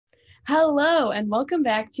Hello, and welcome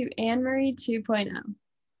back to Anne Marie 2.0.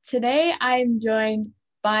 Today I'm joined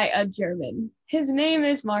by a German. His name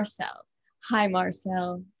is Marcel. Hi,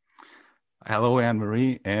 Marcel. Hello, Anne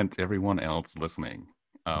Marie, and everyone else listening.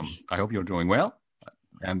 I hope you're doing well,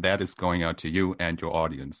 and that is going out to you and your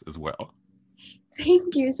audience as well.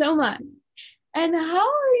 Thank you so much. And how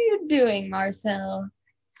are you doing, Marcel?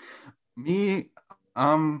 Me,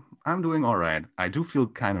 I'm doing all right. I do feel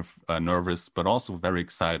kind of nervous, but also very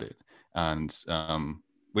excited, and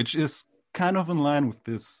which is kind of in line with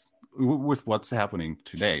with what's happening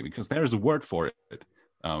today, because there's a word for it.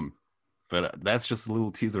 Um, but that's just a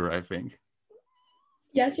little teaser, I think.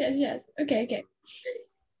 Yes. Okay.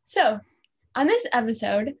 So, on this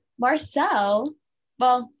episode, Marcel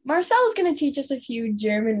is going to teach us a few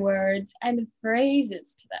German words and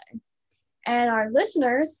phrases today. And our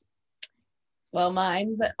listeners, well,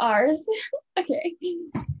 mine, but ours, okay,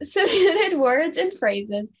 submitted words and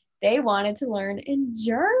phrases they wanted to learn in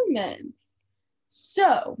German.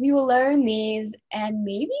 So we will learn these and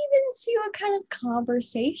maybe even see what kind of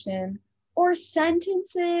conversation or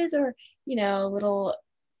sentences or, little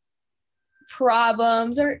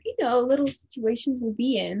problems or, little situations we'll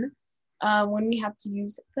be in when we have to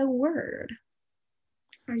use the word.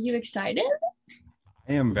 Are you excited?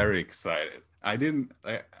 I am very excited. The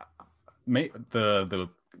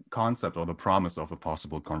concept or the promise of a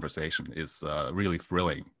possible conversation is really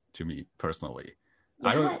thrilling to me personally.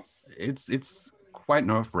 Yes. It's quite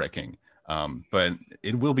nerve-wracking, but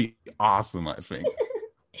it will be awesome, I think.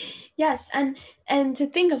 Yes, and to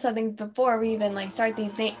think of something before we even start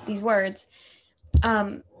these words,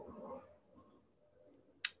 um,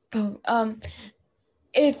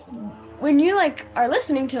 if when you are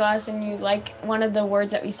listening to us and you like one of the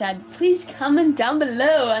words that we said, please comment down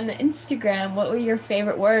below on the Instagram what your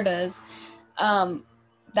favorite word is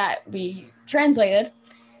that we translated,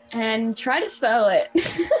 and try to spell it.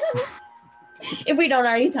 If we don't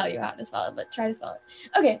already tell you how to spell it, but try to spell it.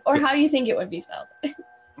 Okay, or how you think it would be spelled.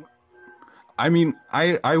 I mean,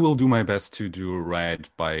 I will do my best to do right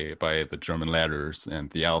by the German letters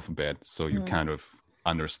and the alphabet, so you kind of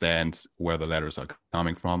understand where the letters are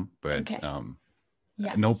coming from, but okay.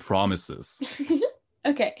 Yes. No promises.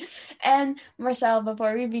 Okay, and Marcel,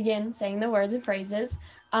 before we begin saying the words and phrases,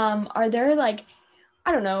 are there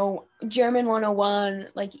I don't know, German 101,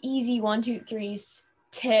 easy 1, 2, 3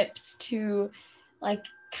 tips to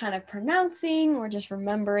kind of pronouncing or just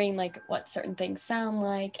remembering what certain things sound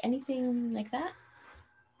like, anything like that?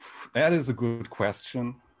 That is a good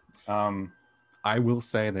question. I will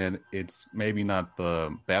say that it's maybe not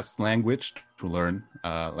the best language to learn,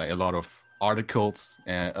 like a lot of articles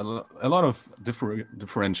and a lot of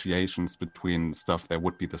differentiations between stuff that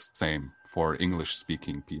would be the same for English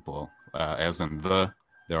speaking people, as in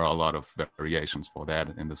there are a lot of variations for that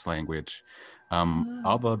in this language.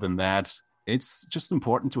 Other than that, it's just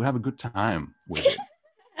important to have a good time with it.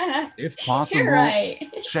 If possible,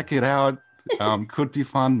 right. Check it out. Could be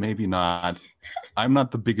fun, maybe not. I'm not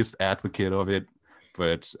the biggest advocate of it,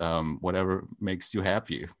 but whatever makes you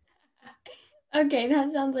happy. Okay,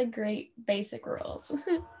 that sounds like great basic rules.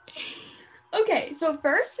 Okay, so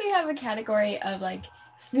first we have a category of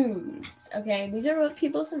foods. Okay, these are what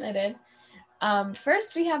people submitted.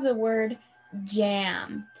 First we have the word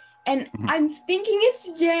jam. And I'm thinking it's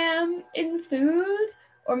jam in food,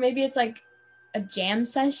 or maybe it's a jam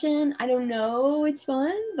session. I don't know which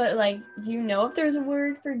one, but do you know if there's a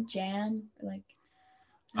word for jam?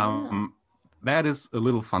 That is a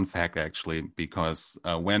little fun fact, actually, because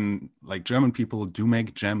when German people do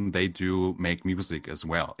make jam, they do make music as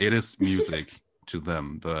well. It is music to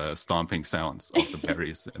them, the stomping sounds of the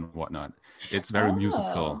berries and whatnot. It's very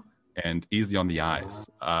musical and easy on the eyes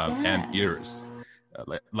and ears.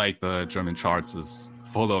 Like the German charts is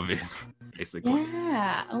full of it, basically.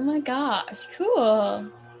 Yeah. Oh my gosh. Cool.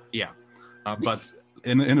 Yeah. But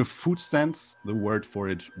in a food sense, the word for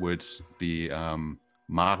it would be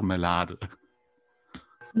marmelade.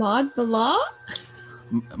 Marmelade.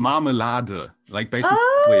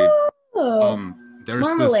 Basically, there's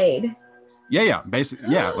marmalade.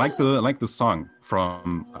 Like the song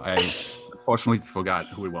from, I unfortunately forgot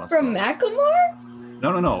who it was. From Macklemore?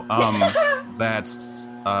 No. That's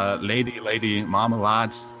Lady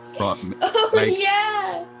Marmalade from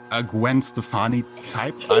a Gwen Stefani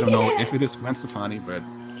type. I don't know if it is Gwen Stefani, but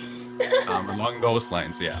along those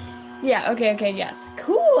lines, yeah. Yeah, okay, yes.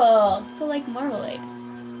 Cool. So marmalade.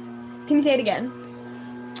 Can you say it again?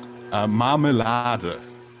 Marmelade.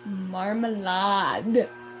 Marmalade. Did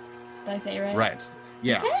I say it right? Right.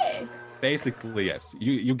 Yeah. Okay. Basically, yes.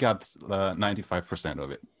 You got 95%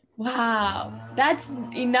 of it. Wow, that's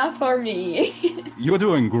enough for me. You're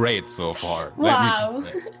doing great so far. Wow. Let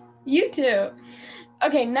me just say. You too.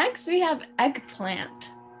 Okay, next we have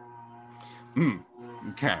eggplant.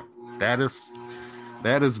 Okay, that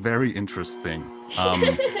is very interesting.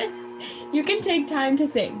 You can take time to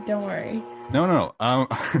think. Don't worry. No.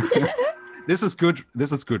 This is good.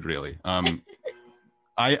 This is good, really.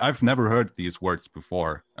 I've never heard these words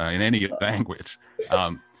before in any language.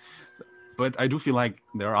 But I do feel like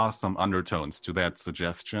there are some undertones to that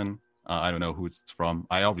suggestion. I don't know who it's from.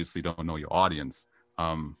 I obviously don't know your audience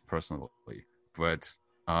personally, but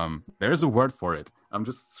there's a word for it. I'm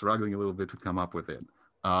just struggling a little bit to come up with it.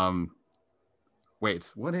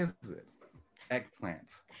 Wait, what is it? Eggplant.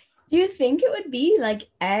 Do you think it would be like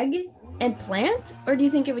egg and plant, or do you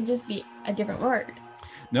think it would just be a different word?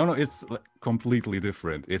 No, it's completely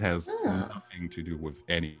different. It has nothing to do with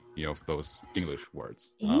any of those English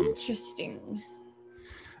words. Interesting.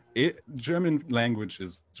 German language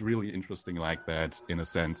is really interesting like that, in a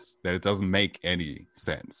sense that it doesn't make any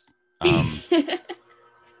sense. Okay.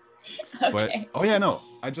 But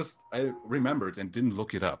I remembered and didn't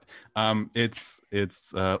look it up. It's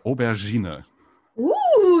aubergine.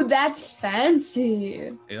 Ooh, that's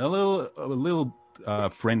fancy. A little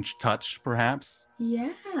French touch, perhaps.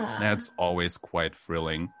 Yeah. That's always quite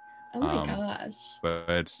thrilling. Oh my gosh.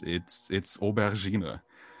 But it's aubergine.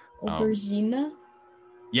 Aubergine?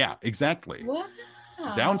 Yeah, exactly. Wow.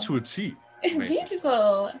 Down to a T. Basically.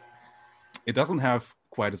 Beautiful. It doesn't have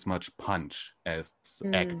quite as much punch as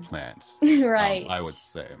eggplant. Right. I would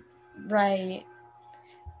say. Right.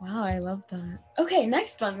 Wow, I love that. Okay,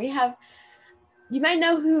 next one. We have, you might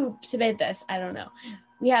know who submitted this. I don't know.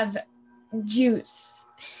 We have juice.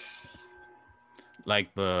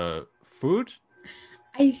 Like the food?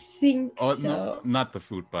 I think Oh, so. no, not the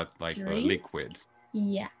food, but like the liquid.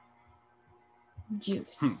 Yeah.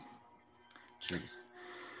 Juice. Juice.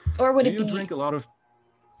 Or would it be? Do you drink a lot of...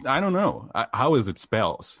 I don't know. How is it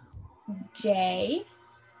spelled? Juice.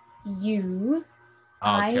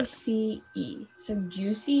 So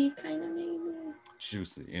juicy, kind of maybe.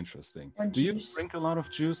 Juicy, interesting. Or Do you juice. drink a lot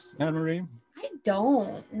of juice, Anne-Marie? I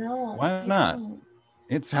don't. No. Why not?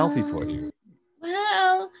 It's healthy for you.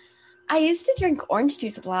 Well, I used to drink orange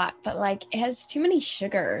juice a lot, but like it has too many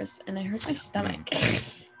sugars and it hurts my stomach.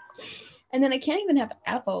 And then I can't even have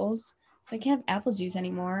apples, so I can't have apple juice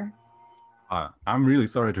anymore. I'm really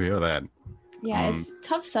sorry to hear that. Yeah, it's a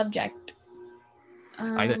tough subject.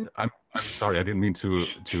 I'm sorry, I didn't mean to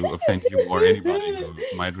offend you or anybody who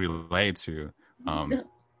might relate to.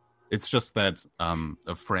 It's just that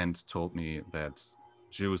a friend told me that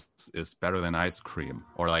juice is better than ice cream,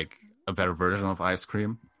 or like a better version of ice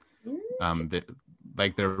cream.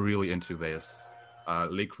 They're really into this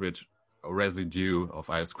liquid residue of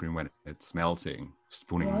ice cream when it's melting,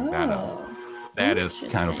 spooning that up. That is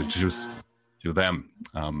kind of a juice to them.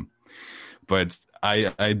 But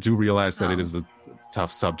I do realize that it is a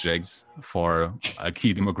tough subject for a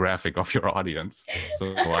key demographic of your audience.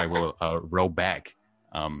 So I will row back.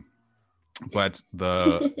 But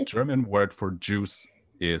the German word for juice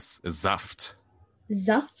is Saft.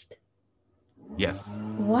 Saft? Yes.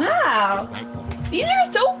 Wow. These are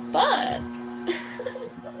so fun.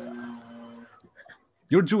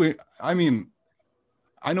 You're doing, I mean,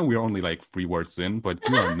 I know we're only like 3 words in, but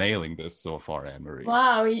you are nailing this so far, Anne-Marie.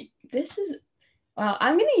 Wow, wow,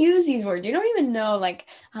 I'm going to use these words. You don't even know like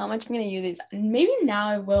how much I'm going to use these. Maybe now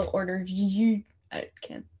I will order I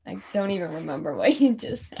don't even remember what you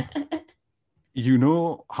just said. You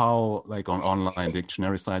know how like on online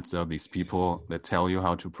dictionary sites there are these people that tell you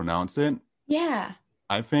how to pronounce it? Yeah.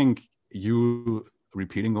 I think you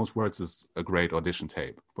repeating those words is a great audition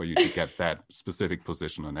tape for you to get that specific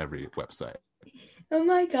position on every website. Oh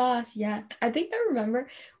my gosh, yeah. I think I remember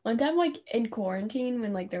one time like in quarantine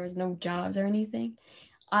when like there was no jobs or anything.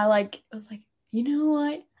 I was like, you know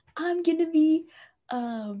what? I'm gonna be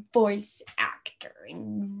a voice actor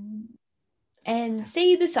and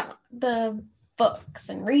say the books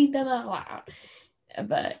and read them out loud.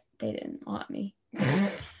 But they didn't want me.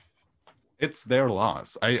 It's their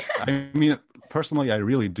loss. I mean, personally, I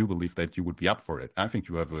really do believe that you would be up for it. I think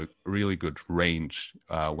you have a really good range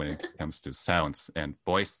when it comes to sounds and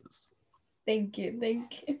voices. Thank you.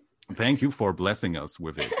 Thank you for blessing us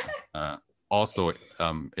with it. Also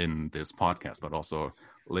in this podcast, but also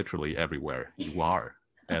literally everywhere you are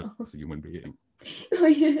as a human being. Oh,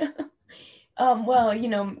 yeah. Well,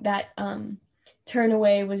 that turn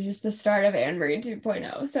away was just the start of Anne-Marie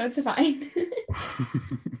 2.0, so it's fine.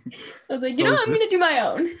 I was like, I'm going to do my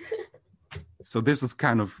own. So this is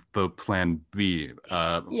kind of the plan B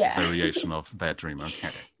variation of that dream. Okay.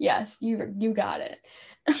 Yes, you got it.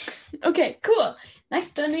 Okay, cool.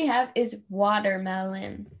 Next one we have is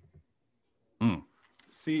watermelon.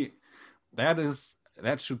 See,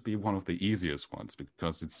 that should be one of the easiest ones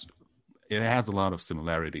because it has a lot of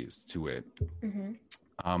similarities to it.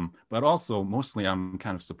 But also, mostly, I'm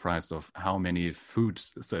kind of surprised of how many food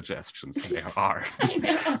suggestions there are. I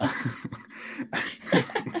know.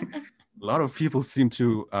 A lot of people seem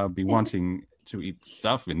to be wanting to eat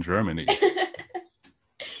stuff in Germany.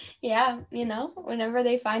 Yeah, whenever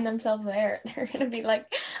they find themselves there, they're going to be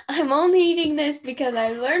like, I'm only eating this because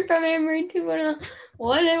I learned from Amory 2.0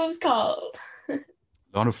 what it was called. A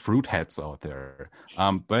lot of fruit heads out there.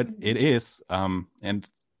 But it is, and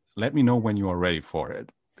let me know when you are ready for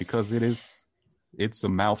it, because it's a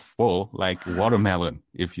mouthful like watermelon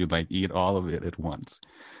if you like eat all of it at once.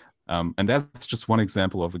 And that's just one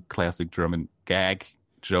example of a classic German gag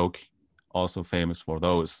joke, also famous for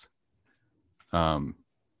those.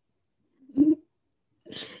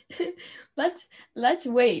 Let's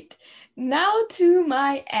wait. Now to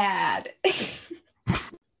my ad.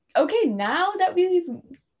 Okay, now that we've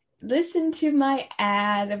listened to my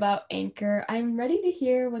ad about Anchor, I'm ready to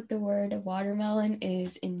hear what the word watermelon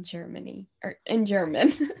is in German.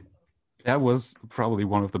 That was probably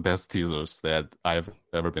one of the best teasers that I've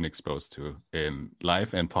ever been exposed to in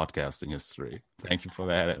live and podcasting history. Thank you for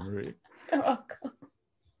that, Emery. You're welcome.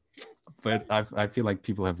 But I feel like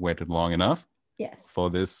people have waited long enough. Yes. For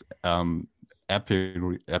this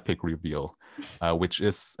epic reveal, which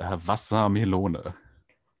is Wassermelone.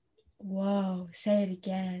 Whoa, say it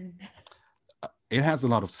again. It has a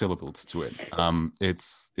lot of syllables to it.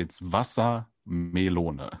 It's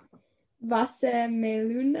Wassermelone.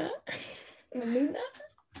 Wassermelone? Meluna?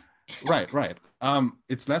 Right.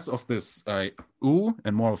 It's less of this U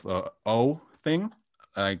and more of the O thing,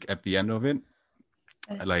 like at the end of it.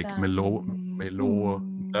 Like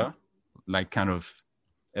melone, like kind of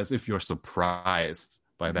as if you're surprised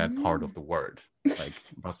by that part of the word. Like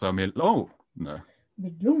Wassermelone.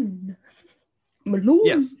 Melon.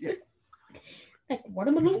 Yes. Like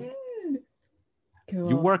watermelon. Cool.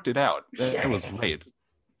 You worked it out. That was great.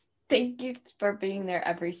 Thank you for being there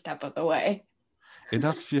every step of the way. It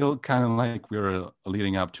does feel kind of like we're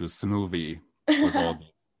leading up to a smoothie with all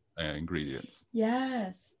these ingredients.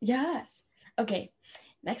 Yes. Okay,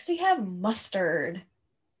 next we have mustard.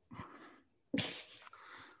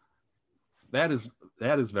 That is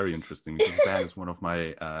very interesting because that is one of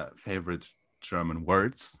my favorite German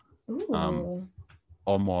words. Ooh.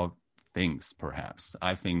 Or more things, perhaps.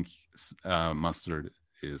 I think mustard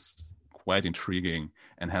is quite intriguing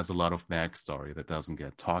and has a lot of backstory that doesn't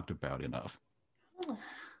get talked about enough. Oh.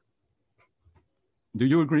 Do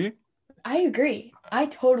you agree? I agree. I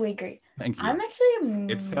totally agree. Thank you. I'm actually a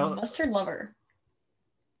mustard lover.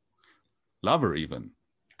 Lover, even.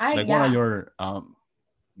 What are your...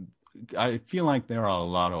 I feel like there are a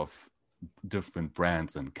lot of different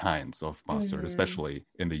brands and kinds of mustard, especially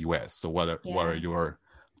in the US. So what are your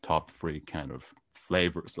top 3 kind of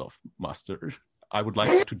flavors of mustard? I would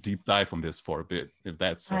like to deep dive on this for a bit, if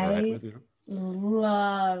that's all right with you.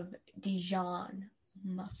 Love Dijon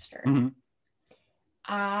mustard. Mm-hmm.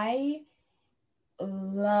 I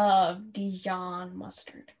love Dijon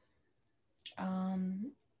mustard. I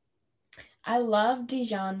love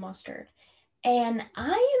Dijon mustard. And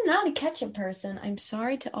I am not a ketchup person. I'm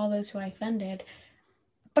sorry to all those who I offended.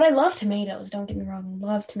 But I love tomatoes. Don't get me wrong.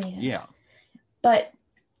 Love tomatoes. Yeah. But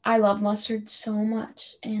I love mustard so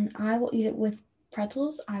much. And I will eat it with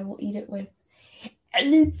pretzels. I will eat it with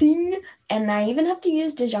anything. And I even have to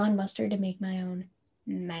use Dijon mustard to make my own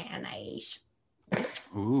mayonnaise.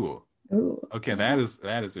 Ooh. Okay, that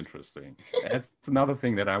is interesting. That's another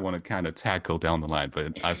thing that I want to kind of tackle down the line.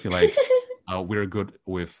 But I feel like we're good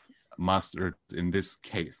with mustard in this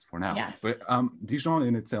case for now. Yes. But Dijon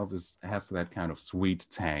in itself has that kind of sweet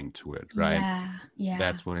tang to it, right? Yeah.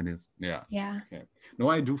 That's what it is. Yeah. Okay. No,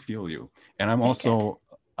 I do feel you. And I'm also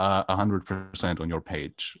 100% on your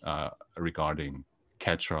page regarding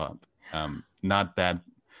ketchup. Not that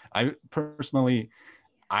I personally,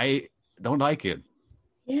 I don't like it.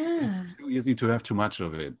 Yeah. It's too easy to have too much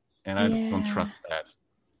of it. And I don't trust that.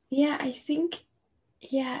 Yeah, I think,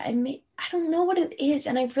 I don't know what it is.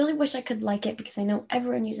 And I really wish I could like it because I know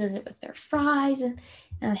everyone uses it with their fries and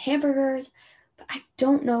hamburgers. But I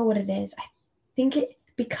don't know what it is. I think it,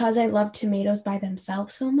 because I love tomatoes by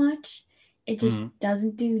themselves so much, it just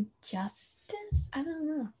doesn't do justice. I don't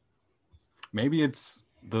know. Maybe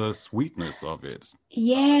it's the sweetness of it.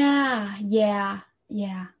 Yeah.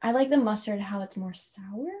 I like the mustard, how it's more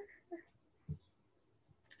sour.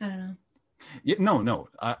 I don't know. Yeah, no.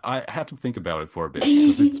 I had to think about it for a bit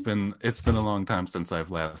because it's been a long time since I've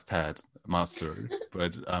last had mustard,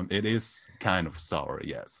 but it is kind of sour,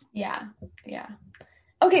 yes. Yeah, yeah.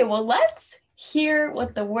 Okay, well, let's hear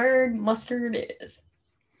what the word mustard is.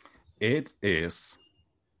 It is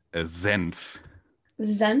a Senf.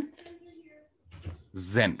 Zen.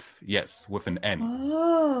 Senf, yes, with an N.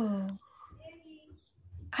 Oh,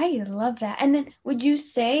 I love that. And then would you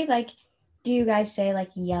say, like, do you guys say like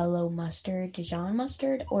yellow mustard, Dijon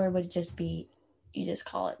mustard, or would it just be, you just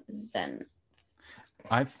call it Zen?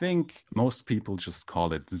 I think most people just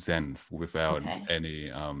call it Senf without Okay. any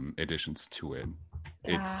additions to it.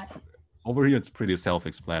 It's Got it. over here. It's pretty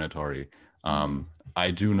self-explanatory. I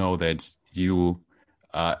do know that you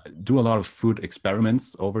do a lot of food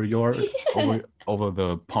experiments over over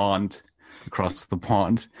the pond, across the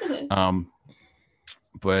pond.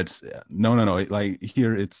 But no. Like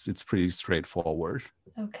here, it's pretty straightforward.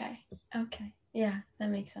 Okay. Yeah, that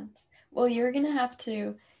makes sense. Well, you're gonna have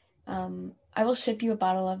to. I will ship you a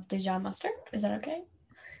bottle of Dijon mustard. Is that okay?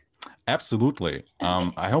 Absolutely.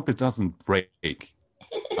 Okay. I hope it doesn't break.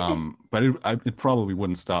 But it probably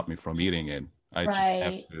wouldn't stop me from eating it. I just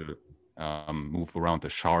have Right. to move around the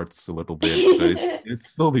shards a little bit, but it'd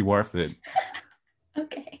still be worth it.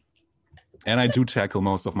 Okay. And I do tackle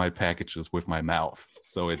most of my packages with my mouth,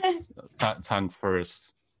 so it's tongue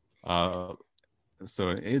first. So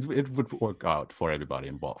it would work out for everybody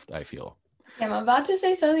involved, I feel. Yeah, I'm about to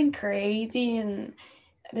say something crazy, and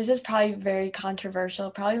this is probably very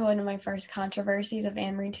controversial. Probably one of my first controversies of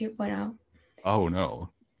Amory 2.0. Oh no.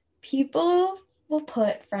 People will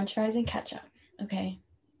put French fries and ketchup. Okay.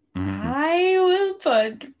 Mhm. I will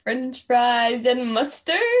put French fries and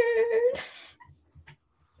mustard.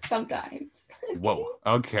 Sometimes. Whoa.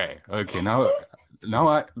 Okay. Now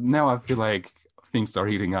I feel like things are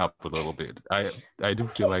heating up a little bit. I do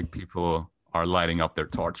feel like people are lighting up their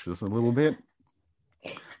torches a little bit.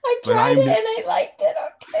 I But tried it I'm- and I liked it.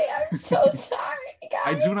 Okay, I'm so sorry,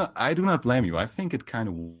 guys. I do not blame you. I think it kind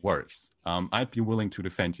of works. I'd be willing to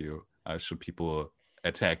defend you should people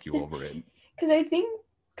attack you over it. Because I think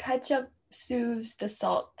ketchup soothes the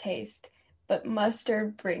salt taste, but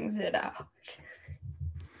mustard brings it out.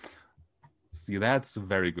 See, that's a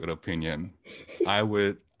very good opinion.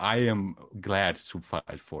 I am glad to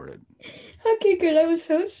fight for it. Okay, good. I was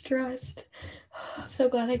so stressed. I'm so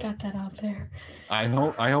glad I got that out there. I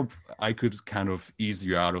hope I could kind of ease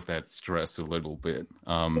you out of that stress a little bit.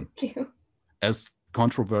 Thank you. As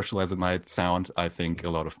controversial as it might sound, I think a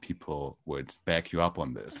lot of people would back you up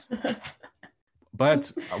on this.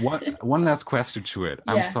 But one last question to it.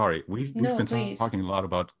 I'm Yeah. sorry. We've No, been please. talking a lot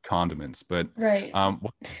about condiments, but Right.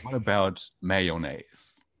 what about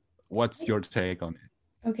mayonnaise? What's your take on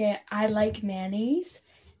it? Okay, I like mayonnaise,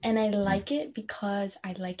 and I like it because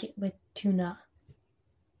I like it with tuna.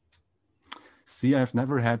 See, I've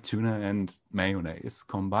never had tuna and mayonnaise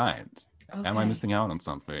combined. Okay. Am I missing out on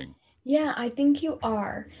something? Yeah, I think you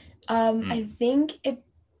are. I think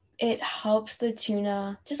it helps the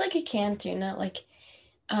tuna, just like a canned tuna, like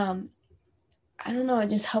I don't know, it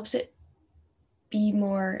just helps it be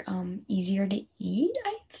more easier to eat,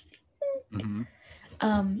 I think.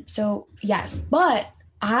 Mhm. So yes, but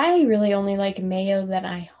I really only like mayo that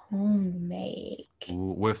I home make.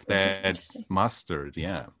 With Which is that interesting. mustard,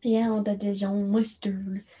 yeah. Yeah, with the Dijon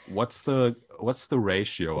mustard. What's the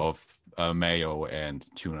ratio of mayo and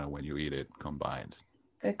tuna when you eat it combined?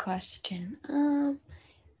 Good question.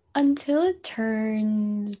 Until it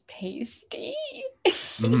turns pasty.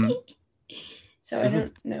 Mhm. So Is I it-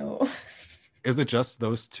 don't know. Is it just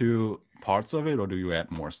those two parts of it, or do you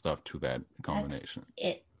add more stuff to that combination?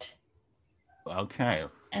 It. Okay.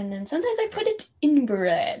 And then sometimes I put it in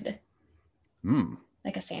bread, Hmm.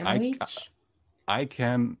 like a sandwich. I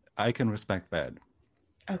can respect that.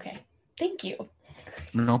 Okay. Thank you.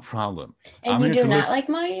 No problem. And I'm you here do to not live- like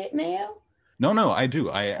my mayo? No, I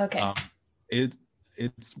do. Okay.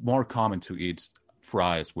 It's more common to eat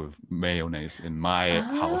fries with mayonnaise in my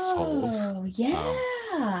household. Oh,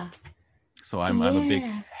 yeah. So I'm a big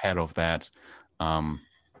Yeah. head of that.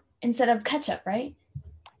 Instead of ketchup, right?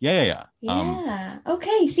 Yeah. Yeah.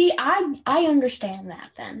 Okay. See, I understand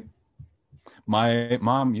that then. My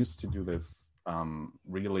mom used to do this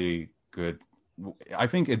really good. I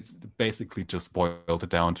think it's basically just boiled it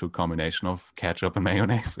down to a combination of ketchup and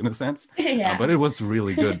mayonnaise in a sense. Yeah. But it was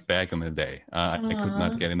really good back in the day. I could Uh-huh.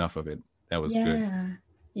 not get enough of it. That was good.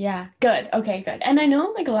 Yeah. Good. Okay, good. And I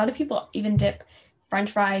know like a lot of people even dip French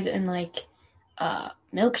fries in like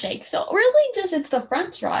milkshake. So really just it's the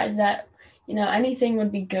French fries that, anything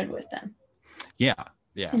would be good with them. Yeah.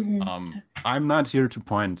 Mhm. I'm not here to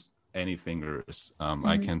point any fingers.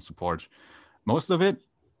 I Mhm. can support most of it.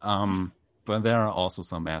 But there are also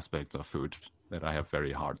some aspects of food that I have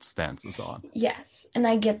very hard stances on. Yes, and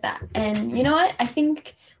I get that. And you know what? I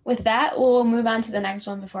think with that, we'll move on to the next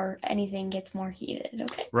one before anything gets more heated.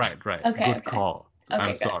 Okay. Right. Okay. Good call. Okay, I'm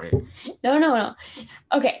good. sorry. No.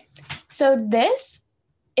 Okay. So this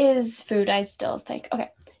is food, I still think. Okay.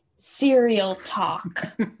 Cereal talk.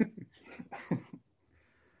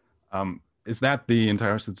 Is that the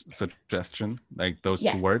entire suggestion? Like those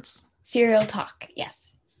Yeah. two words? Cereal talk.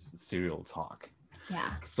 Yes. Cereal talk.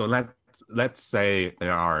 Yeah. So let's say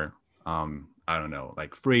there are I don't know,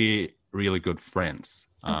 like 3 really good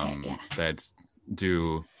friends that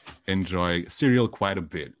do enjoy cereal quite a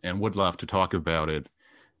bit and would love to talk about it,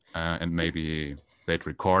 and maybe they'd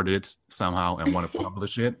record it somehow and want to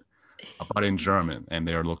publish it, but in German, and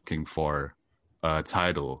they're looking for a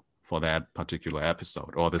title for that particular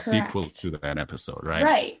episode or the sequel to that episode,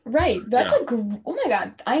 right? Right. That's oh my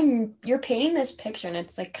God. You're painting this picture and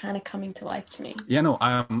it's like kind of coming to life to me. Yeah, no,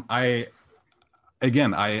 I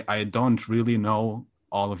don't really know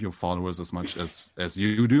all of your followers as much as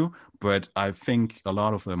you do, but I think a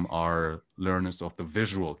lot of them are learners of the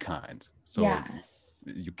visual kind. So yes.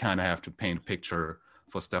 You kind of have to paint a picture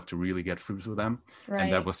for stuff to really get through to them. Right.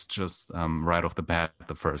 And that was just right off the bat,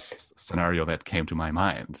 the first scenario that came to my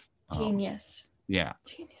mind. Genius. Yeah.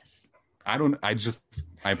 Genius. I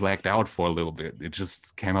blacked out for a little bit. It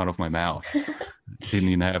just came out of my mouth. Didn't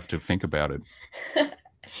even have to think about it.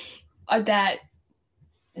 That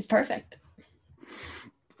is perfect.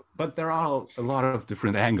 But there are a lot of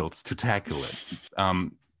different angles to tackle it.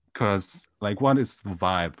 Because, like, what is the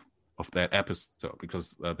vibe of that episode?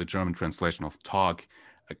 Because the German translation of talk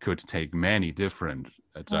could take many different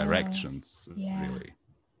directions, really.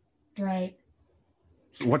 Right.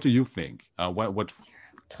 What do you think? What would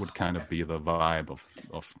kind of be the vibe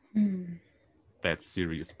of that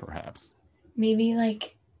series, perhaps? Maybe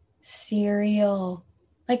like serial.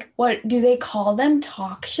 Like, what do they call them?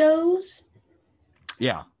 Talk shows?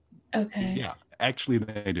 Yeah. Okay. Yeah, actually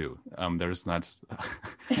they do. There's not.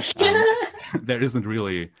 There isn't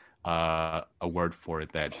really a word for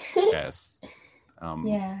it that's as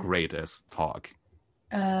great as talk.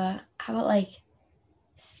 How about like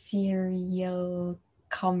serial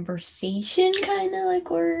conversation kind of like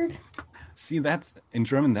word? See, that's in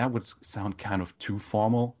German that would sound kind of too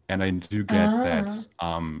formal, and I do get that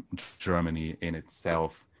Germany in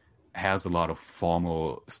itself has a lot of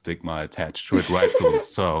formal stigma attached to it, rightfully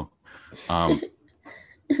so.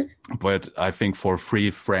 But I think for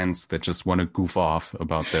 3 friends that just want to goof off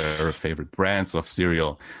about their favorite brands of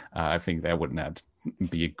cereal, I think that would not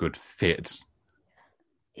be a good fit.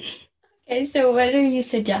 Okay, so what are you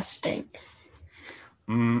suggesting?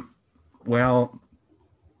 Well,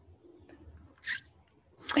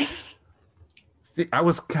 I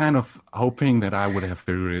was kind of hoping that I would have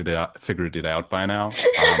figured it out by now,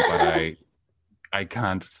 but I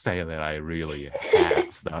can't say that I really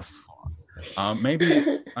have thus far.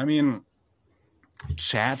 Maybe, I mean,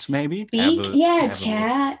 chat maybe? Chit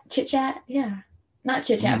chat, yeah. Not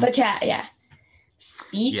chit chat, but chat, yeah.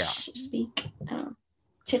 Speak.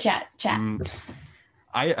 Chit chat.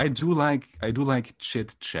 I do like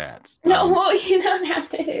chit chat. No, you don't have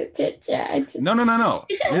to do chit chat. No.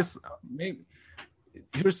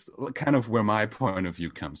 Here's kind of where my point of view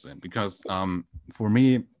comes in, because for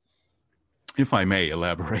me, if I may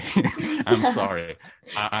elaborate, I'm sorry.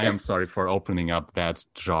 I am sorry for opening up that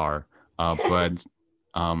jar, but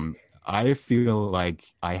I feel like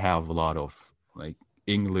I have a lot of like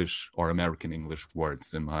English or American English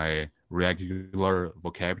words in my regular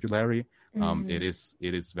vocabulary. It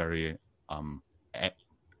is very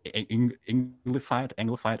Anglified,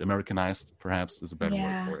 Americanized, perhaps is a better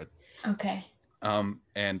word for it. Okay.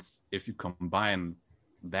 And if you combine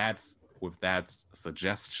that with that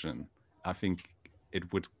suggestion, I think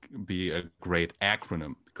it would be a great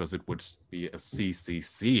acronym, because it would be a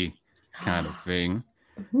CCC kind of thing.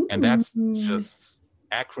 And that's just,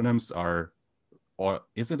 acronyms are, or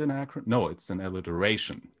is it an acronym? No, it's an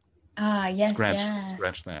alliteration. Yes,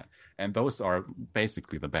 Scratch that. And those are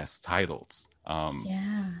basically the best titles. I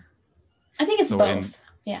think it's both.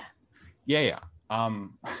 Yeah.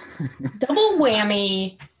 Double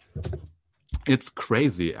whammy. It's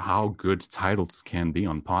crazy how good titles can be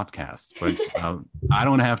on podcasts, but I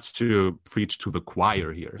don't have to preach to the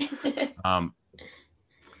choir here.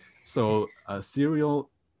 So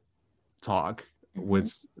serial talk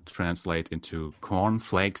would translate into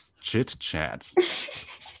cornflakes chit chat.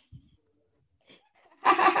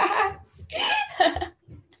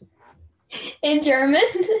 In German?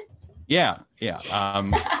 Yeah.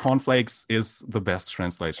 Cornflakes is the best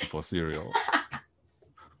translation for cereal.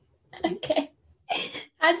 Okay.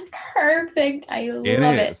 That's perfect. I love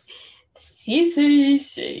it.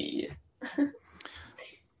 CCC. The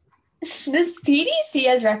CDC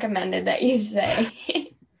has recommended that you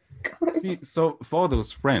say. See, so for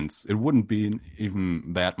those friends, it wouldn't be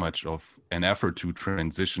even that much of an effort to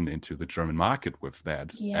transition into the German market with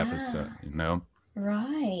that episode, you know?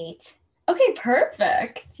 Right. Okay,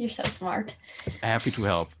 perfect. You're so smart. Happy to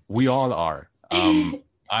help. We all are.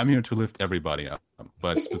 I'm here to lift everybody up,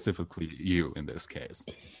 but specifically you in this case.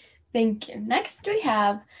 Thank you. Next, we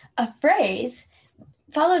have a phrase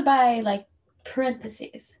followed by like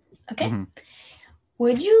parentheses. Okay. Mm-hmm.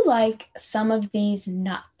 Would you like some of these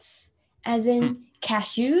nuts? As in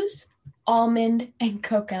cashews, almond, and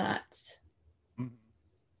coconuts.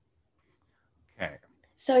 Okay.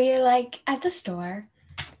 So you're like at the store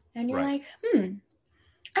and you're like, I'm going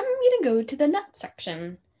to go to the nut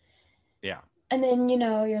section. Yeah. And then,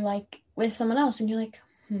 you're like with someone else and you're like,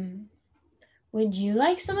 would you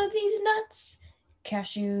like some of these nuts?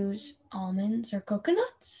 Cashews, almonds, or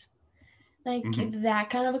coconuts? Like that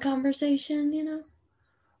kind of a conversation,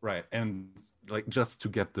 Right. And like, just to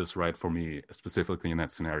get this right for me, specifically in that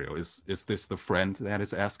scenario, is this the friend that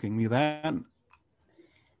is asking me that?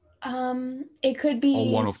 It could be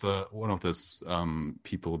or one of those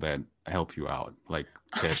people that help you out, like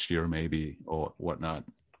cashier maybe or whatnot.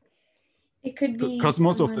 It could be because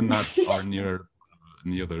most of the nuts are near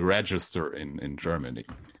the register in Germany.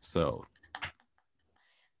 So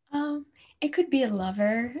it could be a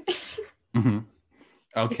lover. Okay,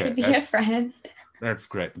 it could be a friend. That's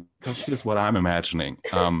great, because this is what I'm imagining.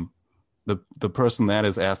 The person that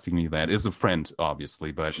is asking me that is a friend,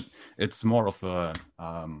 obviously, but it's more of a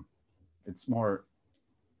it's more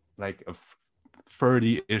like a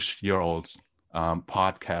 30-ish-year-old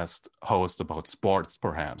podcast host about sports,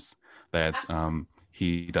 perhaps, that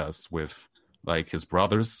he does with like his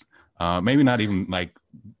brothers. Maybe not even like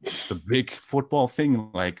the big football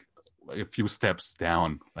thing, like a few steps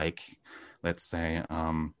down, like let's say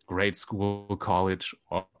grade school, college,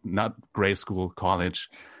 or not grade school, college,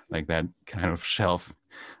 like that kind of shelf.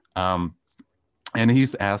 And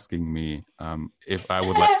he's asking me if I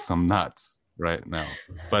would like some nuts right now,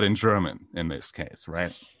 but in German in this case,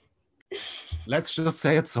 right? Let's just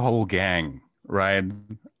say it's a whole gang, right?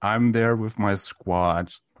 I'm there with my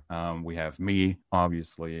squad. We have me,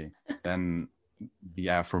 obviously, then the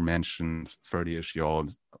aforementioned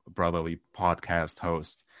 30-ish-year-old brotherly podcast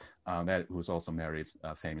host that who's also married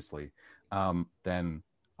famously. Then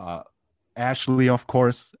Ashley, of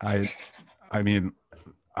course. I mean,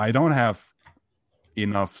 I don't have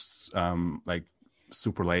enough like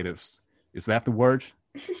superlatives. Is that the word?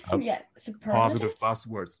 Yeah, positive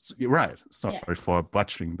buzzwords. Right. Sorry for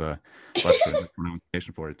butchering the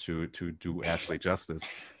pronunciation for it to do Ashley justice.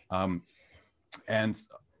 And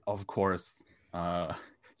of course,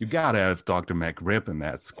 you gotta have Dr. McRib in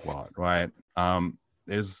that squad, right?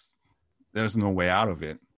 There's no way out of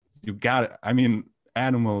it. You got. I mean,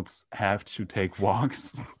 animals have to take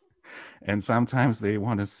walks. And sometimes they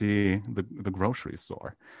want to see the grocery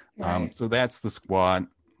store. Right. So that's the squad.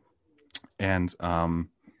 And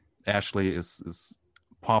Ashley is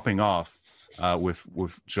popping off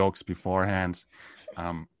with jokes beforehand.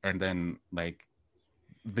 And then like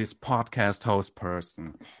this podcast host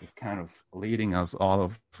person is kind of leading us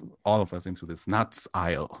all of us into this nuts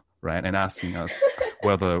aisle, right? And asking us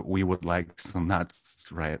whether we would like some nuts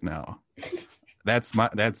right now. That's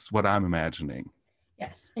what I'm imagining.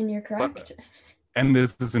 Yes, and you're correct. And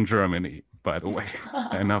this is in Germany, by the way.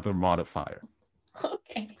 Another modifier.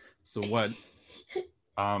 Okay. So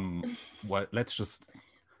let's just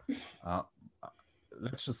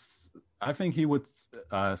I think he would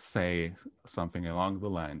say something along the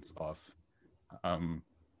lines of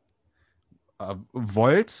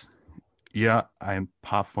wollt ihr ein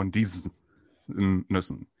paar von diesen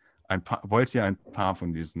Nüssen? Wollt ihr ein paar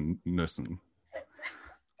von diesen Nüssen?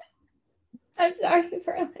 I'm sorry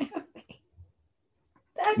for laughing.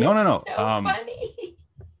 That no. So funny.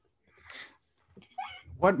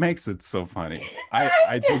 What makes it so funny?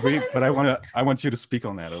 I do agree, but I want you to speak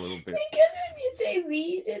on that a little bit. Because when you say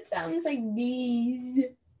these, it sounds like these.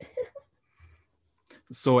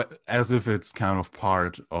 So as if it's kind of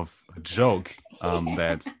part of a joke,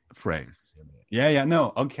 that phrase. Yeah,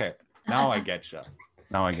 no, okay. Now I get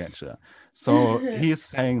you. So he's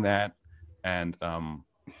saying that, and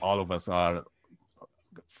all of us are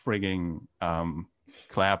frigging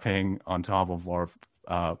clapping on top of our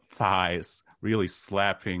thighs, really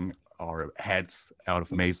slapping our heads out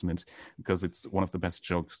of amazement, because it's one of the best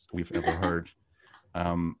jokes we've ever heard.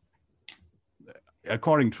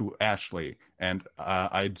 According to Ashley, and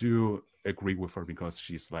I do agree with her, because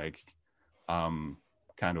she's like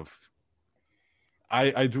kind of,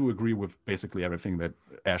 I do agree with basically everything that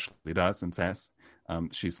Ashley does and says.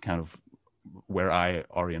 She's kind of where I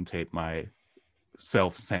orientate my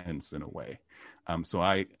self-sense in a way. So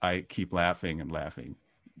I keep laughing and laughing,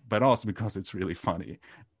 but also because it's really funny.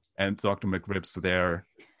 And Dr. McRib's there,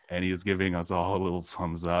 and he's giving us all a little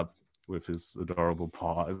thumbs up with his adorable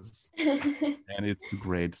paws. And it's a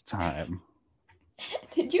great time.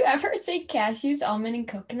 Did you ever say cashews, almond, and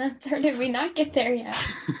coconuts, or did we not get there yet?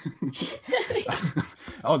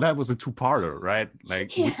 Oh, that was a two-parter, right?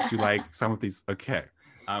 Like, Yeah. would you like some of these? Okay.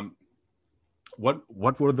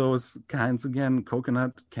 What were those kinds again?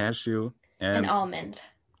 Coconut, cashew, and almond.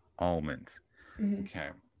 Almond. Mhm.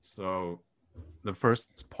 Okay. So the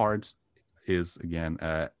first part is again,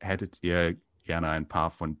 hättet ihr gerne ein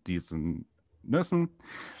paar von diesen Nüssen?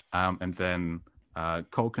 And then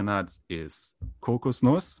coconut is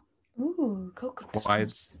Kokosnuss. Ooh,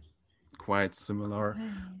 coconut. Quite similar.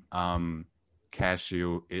 Right.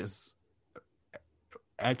 Cashew is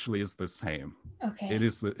the same. Okay. It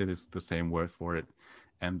is the same word for it.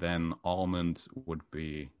 And then almond would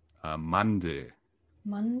be Mandel.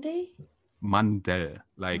 Monday? Mandel.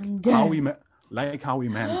 Like Mandel. Howie Mandel. Like Howie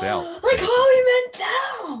Mandel.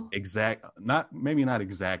 Maybe not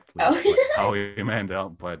exactly Oh. like Howie Mandel,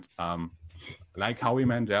 but like Howie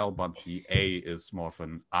Mandel, but the A is more of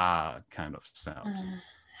an ah kind of sound.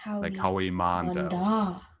 Like Howie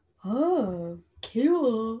Mandel. Oh,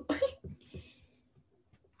 cool.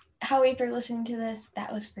 Howie, if you're listening to this,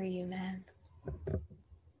 that was for you, man.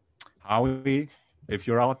 Howie, if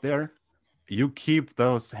you're out there, you keep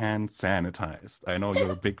those hands sanitized. I know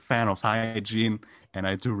you're a big fan of hygiene, and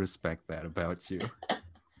I do respect that about you.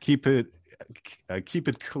 Keep it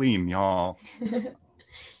clean, y'all.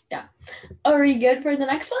 Yeah. Are you good for the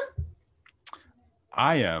next one?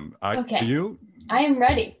 I am. Okay. Are you? I am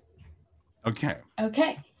ready. Okay.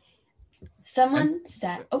 Someone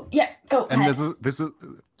said, "Oh yeah, go and ahead." This is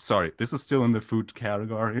still in the food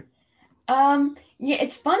category. Yeah,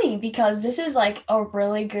 it's funny because this is like a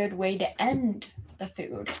really good way to end the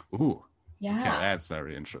food. Ooh. Yeah. Okay, that's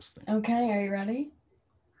very interesting. Okay, are you ready?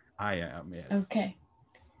 I am, yes. Okay.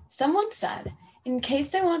 Someone said, in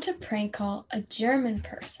case they want to prank call a German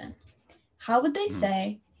person, how would they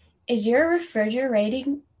say, "Is your refrigerator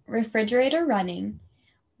running?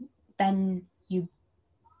 Then you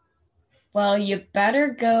better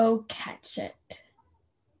go catch it."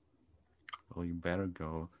 Well, you better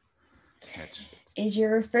go catch it. Is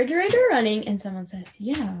your refrigerator running? And someone says,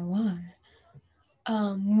 "Yeah, why?"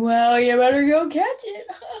 Well, you better go catch it.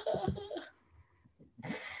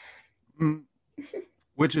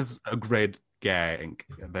 Which is a great gag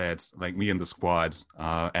that, like, me and the squad,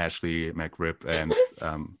 Ashley, McRib, and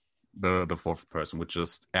the fourth person would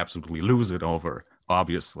just absolutely lose it over.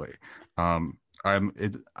 Obviously, I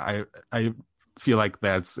feel like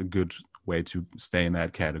that's a good way to stay in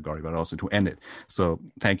that category, but also to end it. So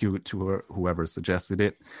thank you to whoever suggested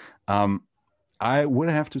it. I would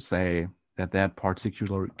have to say that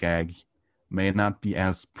particular gag may not be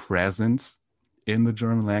as present in the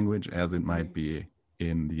German language as it might be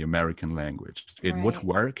in the American language. It would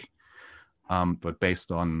work, but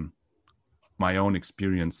based on my own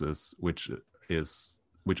experiences, which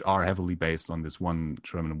are heavily based on this one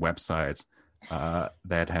German website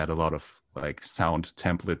that had a lot of like sound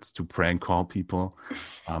templates to prank call people,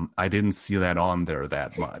 I didn't see that on there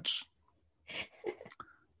that much.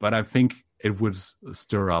 But I think it would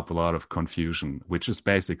stir up a lot of confusion, which is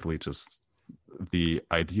basically just the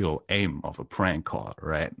ideal aim of a prank call,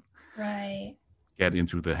 right? Right. Get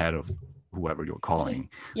into the head of whoever you're calling.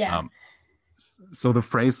 Yeah. So the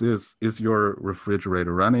phrase is your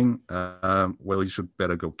refrigerator running? Well, you should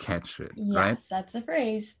better go catch it, right? Yes, that's the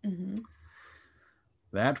phrase. Mm-hmm.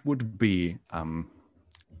 That would be,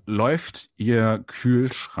 läuft Ihr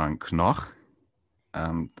Kühlschrank noch?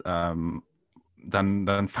 Dann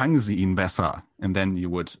fangen Sie ihn besser, and then you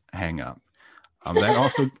would hang up.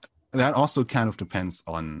 That also kind of depends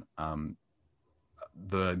on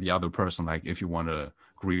the other person. Like if you want to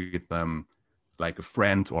greet them like a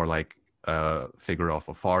friend or like a figure of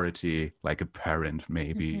authority, like a parent,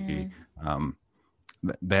 maybe.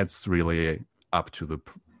 That's really up to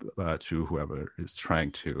to whoever is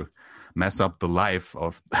trying to mess up the life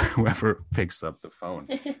of whoever picks up the phone.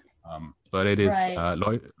 But it is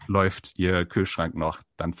läuft Ihr Kühlschrank noch,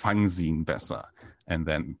 dann fangen Sie ihn besser, and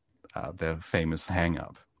then the famous hang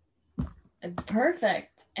up.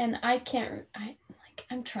 Perfect. And I can't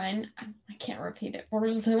repeat it.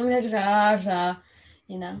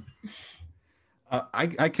 You know.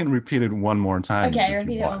 I can repeat it one more time. Okay,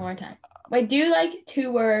 repeat it one more time. Wait, do like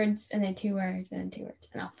 2 words and then 2 words and then 2 words,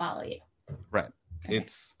 and I'll follow you. Right. Okay.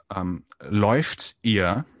 It's läuft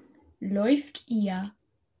ihr, Läuft ihr?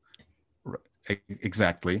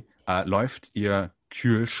 exactly, läuft ihr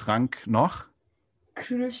Kühlschrank noch?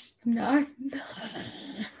 Krishna.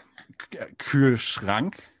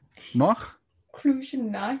 Kühlschrank noch?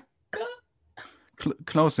 Krishna.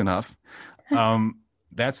 Close enough.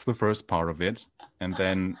 That's the first part of it. And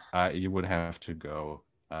then you would have to go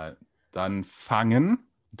dann fangen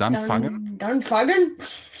Dann fangen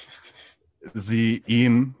sie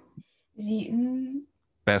ihn sie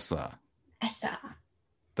besser. besser.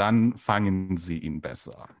 Dann fangen sie ihn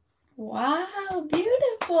besser. Wow,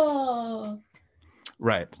 beautiful.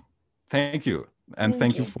 Right. Thank you. And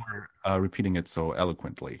thank you you. for repeating it so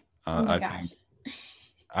eloquently. Oh my gosh.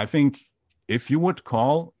 I think if you would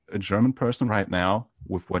call a German person right now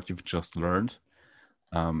with what you've just learned,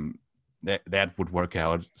 that would work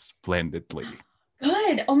out splendidly.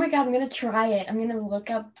 Good. Oh my God, I'm going to try it. I'm going to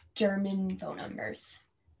look up German phone numbers.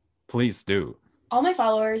 Please do. All my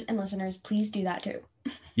followers and listeners, please do that too.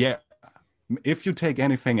 Yeah. If you take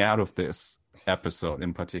anything out of this episode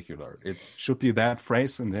in particular, it should be that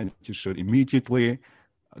phrase, and then you should immediately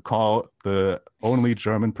call the only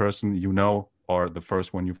German person you know or the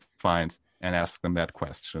first one you find and ask them that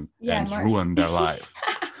question and ruin their life.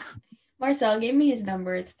 Marcel gave me his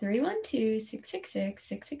number. It's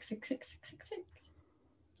 312-666-666-666.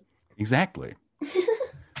 Exactly.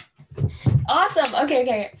 Awesome.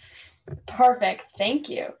 Okay. Perfect. Thank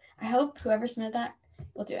you. I hope whoever submitted that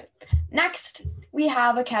will do it. Next, we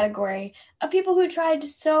have a category of people who tried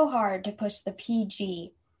so hard to push the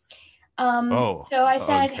PG. So I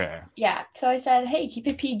said, okay. Yeah. So I said, hey, keep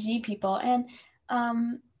it PG, people. And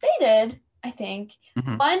they did, I think.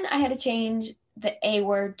 Mm-hmm. One, I had to change the A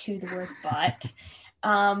word to the word but.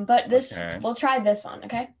 But this, We'll try this one,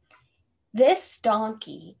 okay? This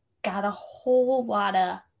donkey got a whole lot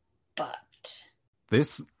of butt.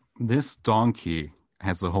 This donkey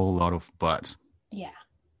has a whole lot of butt. Yeah.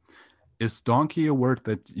 Is donkey a word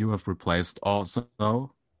that you have replaced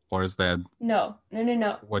also, or is that no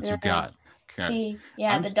what you got? Okay. See,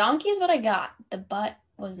 the donkey is what I got. The butt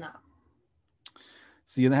was not.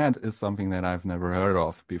 See, that is something that I've never heard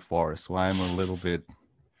of before, so I'm a little bit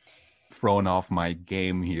thrown off my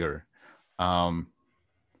game here. That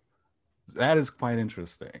is quite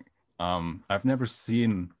interesting. I've never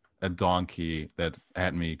seen a donkey that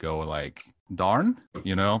had me go like, darn,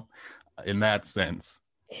 in that sense.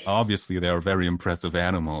 Obviously, they are very impressive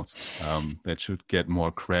animals that should get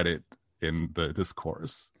more credit in the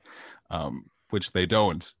discourse, which they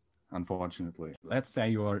don't, unfortunately. Let's say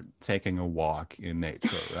you're taking a walk in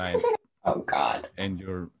nature, right? Oh God! And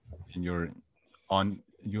you're on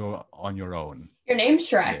your own. Your name's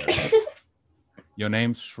Shrek. Your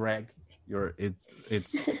name's Shrek.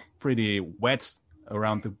 It's pretty wet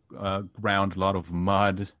around the ground, a lot of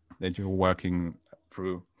mud that you're working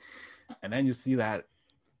through, and then you see that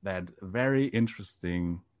very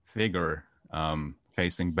interesting figure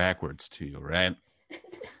facing backwards to you, right?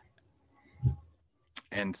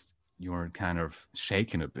 And you're kind of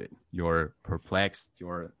shaken a bit. You're perplexed.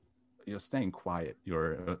 You're staying quiet.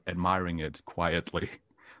 You're admiring it quietly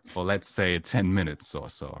for, let's say, 10 minutes or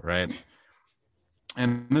so, right?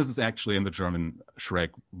 And this is actually in the German Shrek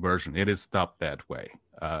version. It is dubbed that way.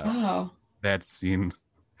 Wow. That scene,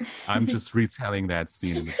 I'm just retelling that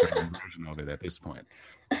scene in the German version of it at this point.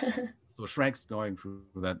 So Shrek's going through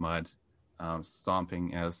that mud,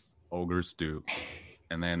 stomping as ogres do.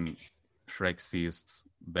 And then Shrek sees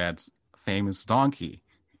that famous donkey,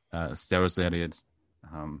 stares at it.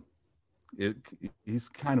 He's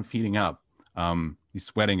kind of heating up. He's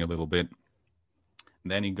sweating a little bit.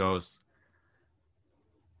 And then he goes,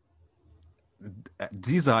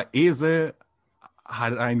 dieser Esel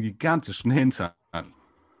hat einen gigantischen Hintern.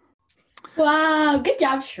 Wow, good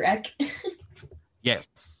job, Shrek.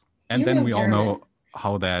 Yes. And then we German. All know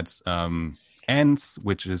how that ends,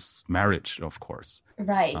 which is marriage, of course.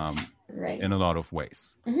 Right. Right. In a lot of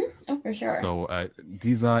ways. Mm-hmm. Oh, for sure. So,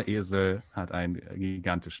 dieser Esel hat einen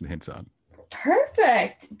gigantischen Hintern.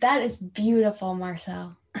 Perfect. That is beautiful,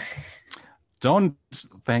 Marcel. Don't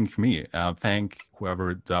thank me. Thank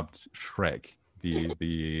whoever dubbed Shrek,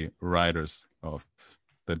 the writers of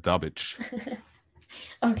the dubbage.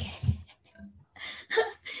 Okay.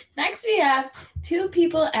 Next, we have two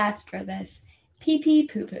people asked for this. Pee pee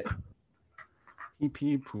poo poo. Pee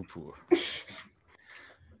pee poo poo.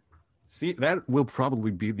 See, that will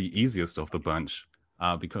probably be the easiest of the bunch,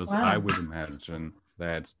 because I would imagine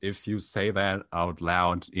that if you say that out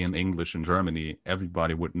loud in English in Germany,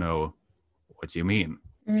 everybody would know what you mean.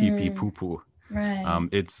 Pee pee poo poo. Right.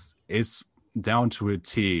 It's down to a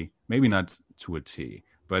T, maybe not to a T,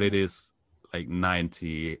 but it is like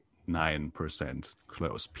 99%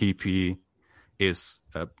 close. PP is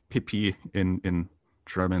pipi in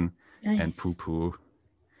German, Nice. and poo poo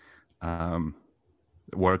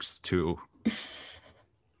works too.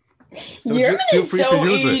 So German feel is free so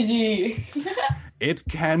to use easy. It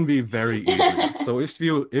can be very easy. So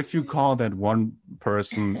if you call that one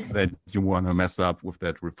person that you want to mess up with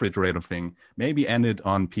that refrigerator thing, maybe end it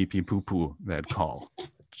on pee pee poo poo, that call,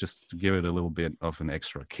 just to give it a little bit of an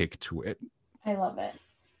extra kick to it. I love it.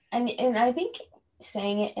 And I think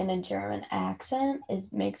saying it in a German accent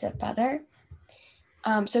makes it better.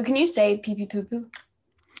 So can you say pee pee poo poo?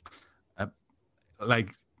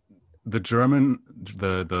 Like the German,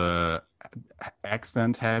 the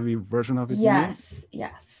accent heavy version of it? Yes.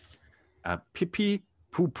 Pipi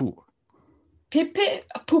poo poo. Pipi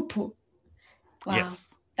poo poo. Wow.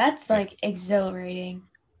 Yes. That's like exhilarating.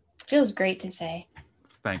 Feels great to say.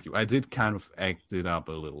 Thank you. I did kind of act it up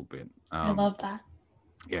a little bit. I love that.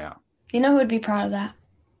 Yeah. You know who would be proud of that?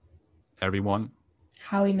 Everyone?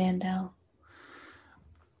 Howie Mandel.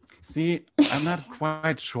 See, I'm not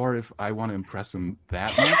quite sure if I want to impress him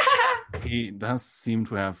that much. He does seem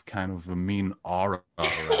to have kind of a mean aura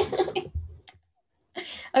around him.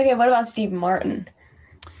 Okay, what about Steve Martin?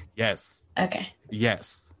 Yes. Okay.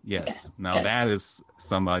 Yes. Okay, Now good. That is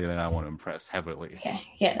somebody that I want to impress heavily. Okay,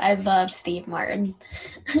 good. I love Steve Martin.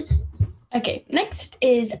 Okay, next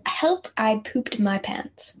is help, I pooped my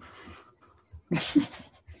pants.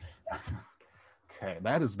 Okay,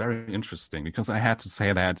 that is very interesting because I had to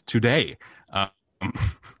say that today.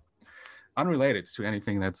 Unrelated to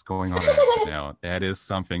anything that's going on right now. That is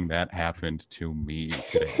something that happened to me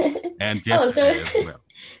today. And yesterday as well.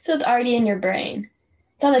 So it's already in your brain.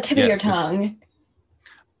 It's on the tip of your tongue.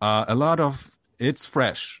 It's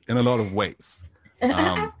fresh in a lot of ways.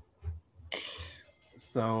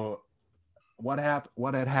 So what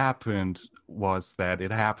had happened was that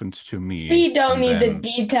it happened to me. We don't need the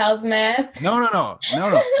details, man. No.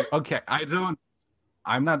 Okay,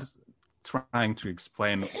 I'm not trying to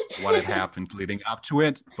explain what had happened leading up to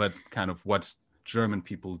it, but kind of what German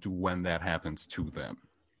people do when that happens to them.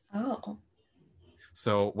 Oh.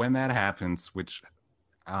 So when that happens, which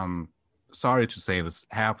sorry to say this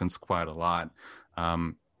happens quite a lot,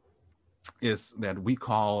 is that we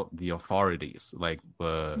call the authorities, like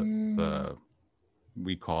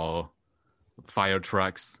we call fire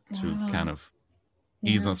trucks to kind of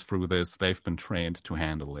ease us through this. They've been trained to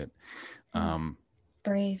handle it.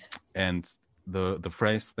 Brave. And the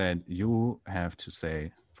phrase that you have to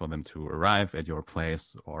say for them to arrive at your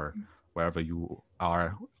place or wherever you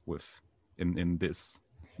are in this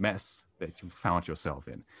mess that you found yourself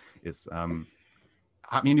in is hab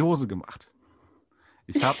mir in die Hose gemacht.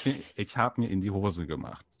 Ich hab mir in die Hose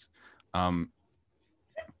gemacht.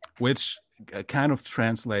 Which kind of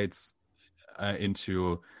translates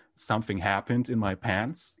into something happened in my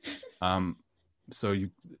pants. So you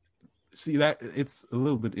see that it's a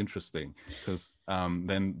little bit interesting because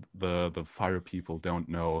then the fire people don't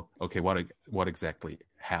know, okay, what exactly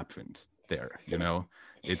happened there, you know?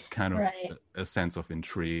 It's kind of a sense of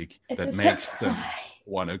intrigue that makes them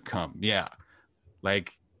want to come. Yeah.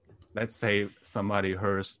 Like, let's say somebody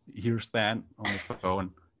hears that on the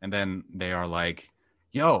phone and then they are like,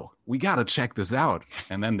 yo, we got to check this out.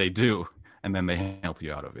 And then they do. And then they help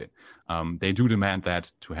you out of it. They do demand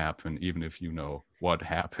that to happen, even if you know what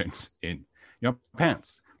happened in your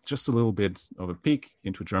pants. Just a little bit of a peek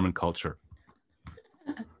into German culture.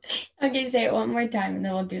 Okay, say it one more time and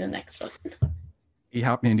then we'll do the next one. Ich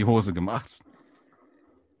hab mir in die Hose gemacht.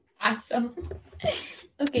 Awesome.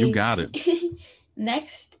 Okay. You got it.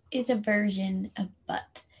 Next is a version of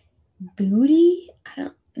butt. Booty? I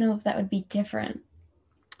don't know if that would be different.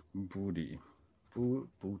 Booty.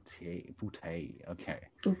 Booty. Okay.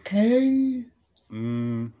 Booty.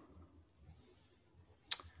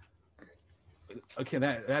 Okay,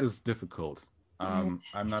 that is difficult. I'm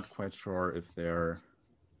not quite sure if there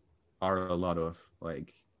are a lot of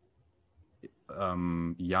like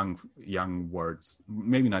young words,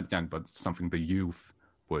 maybe not young, but something the youth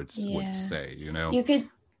would say, you know. You could,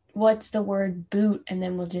 what's the word boot, and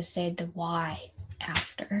then we'll just say the Y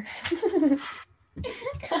after.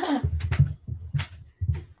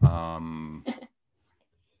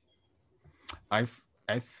 I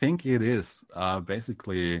think it is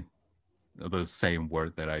basically the same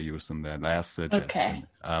word that I used in that last suggestion.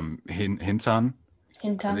 Okay. Hintern.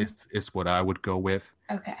 Is what I would go with.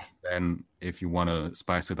 Okay. Then if you want to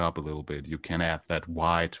spice it up a little bit, you can add that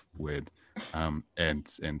white with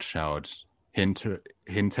and shout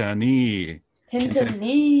hinternie.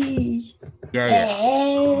 Hinternie.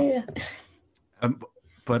 Yeah.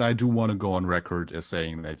 but I do want to go on record as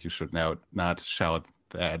saying that you should now not shout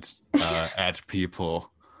that at people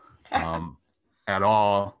at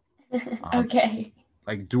all. Okay.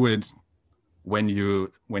 Like do it when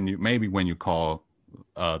you call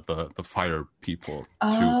the fire people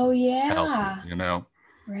Oh to yeah. help you, you know?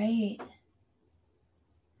 Right.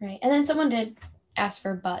 Right. And then someone did ask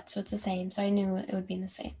for butt, so it's the same. So I knew it would be in the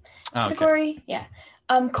same category. Okay. Yeah.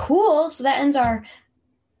 Cool. So that ends our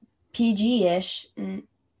PG-ish.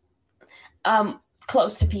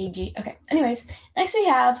 Close to PG. Okay. Anyways, next we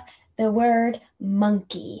have the word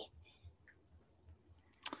monkey.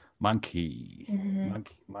 Monkey.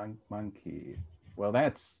 Mm-hmm. Monkey. Well,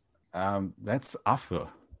 that's Affe.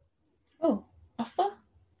 Oh, Affe?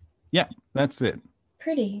 Yeah, that's it.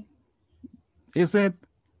 Pretty. Is it?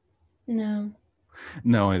 No.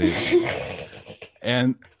 No, it isn't.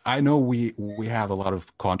 And I know we have a lot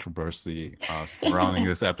of controversy surrounding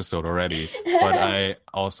this episode already, but I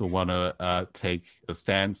also want to take a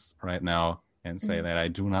stance right now and say that I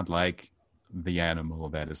do not like the animal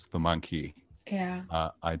that is the monkey. Yeah.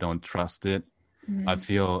 I don't trust it. I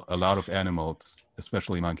feel a lot of animals,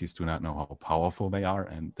 especially monkeys, do not know how powerful they are,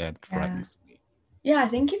 and that frightens me. Yeah, I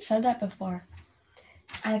think you've said that before.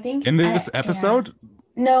 I think in this episode?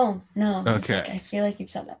 Yeah. No. Okay. Like, I feel like you've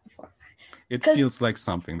said that before. It feels like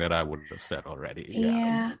something that I would have said already.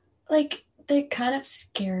 Yeah. Like they kind of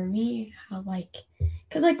scare me. How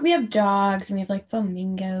because we have dogs and we have like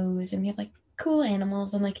flamingos and we have like cool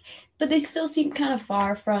animals and but they still seem kind of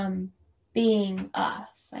far from being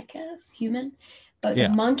us, I guess, human. But the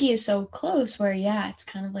monkey is so close where it's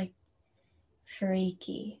kind of like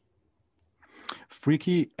freaky.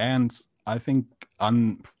 Freaky, and I think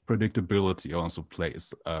unpredictability also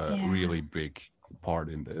plays a really big part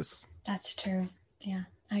in this. That's true. Yeah,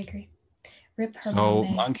 I agree. Rip her. So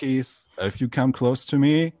monkeys, if you come close to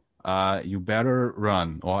me, you better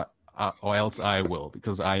run, or else I will,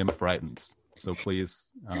 because I am frightened. So please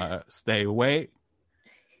stay away,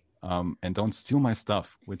 and don't steal my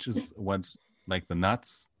stuff. Which is what, like the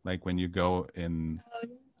nuts, like when you go in,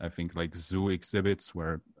 I think like zoo exhibits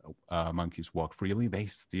where monkeys walk freely, they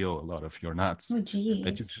steal a lot of your nuts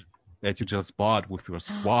that you just bought with your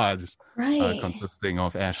squad, consisting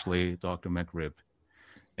of Ashley, Dr. McRib,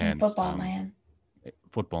 and Football Man.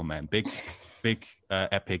 Football Man, big,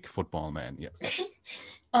 epic football man. Yes.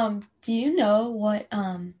 Do you know what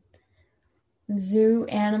zoo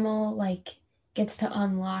animal gets to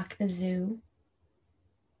unlock the zoo?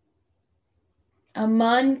 A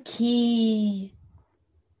monkey.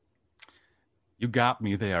 You got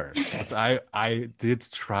me there. Because I did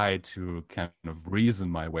try to kind of reason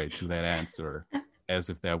my way to that answer as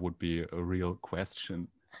if that would be a real question.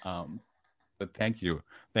 But thank you.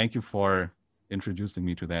 Thank you for introducing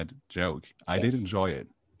me to that joke. I did enjoy it.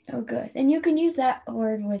 Oh, good. And you can use that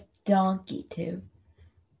word with donkey too.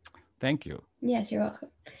 Thank you. Yes, you're welcome.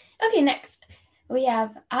 Okay, next we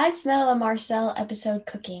have I Smell a Marcel episode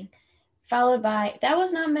cooking, followed by that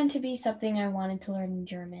was not meant to be something I wanted to learn in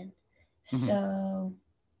German. So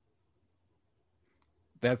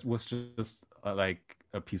that was just like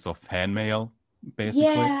a piece of fan mail, basically.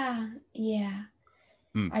 Yeah.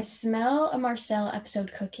 I smell a Marcel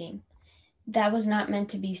episode cooking. That was not meant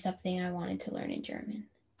to be something I wanted to learn in German.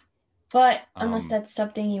 But unless that's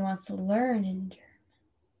something he wants to learn in German.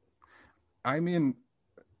 I mean,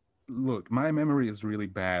 look, my memory is really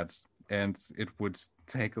bad, and it would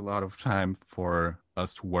take a lot of time for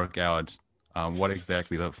us to work out what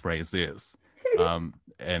exactly the phrase is,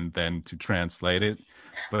 and then to translate it.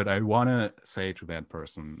 But I want to say to that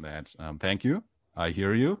person that thank you. I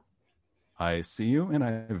hear you. I see you, and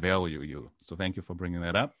I value you. So thank you for bringing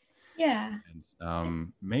that up. Yeah.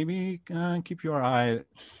 And maybe keep your eye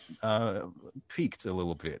peaked a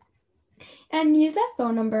little bit. And use that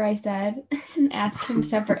phone number I said and ask him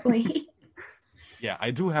separately. Yeah,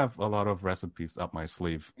 I do have a lot of recipes up my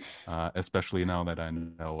sleeve, especially now that I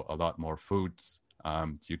know a lot more foods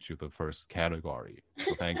due to the first category.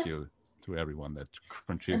 So thank you to everyone that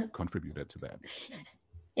contributed to that.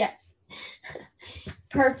 Yes.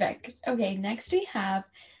 Perfect. Okay, next we have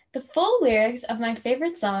the full lyrics of my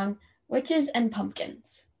favorite song, Witches and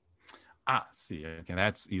Pumpkins. See, okay,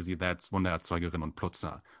 that's easy. That's Wundererzeugerin und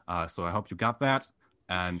Plutzer. So I hope you got that.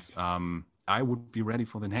 And I would be ready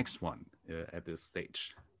for the next one at this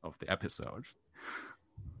stage of the episode.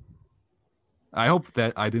 I hope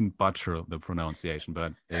that I didn't butcher the pronunciation,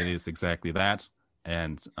 but it is exactly that.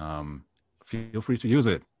 And feel free to use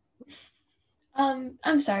it.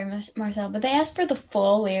 I'm sorry, Marcel, but they asked for the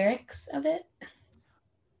full lyrics of it.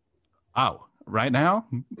 Oh, right now?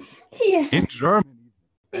 Yeah. In German.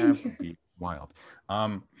 That would be wild.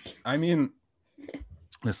 I mean,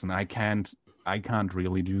 listen, I can't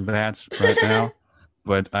really do that right now,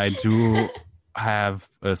 but I do have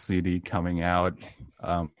a CD coming out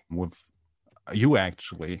with you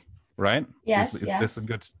actually, right? Yes, Is this a yes.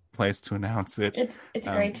 good place to announce it? It's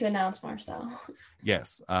great to announce, Marcel.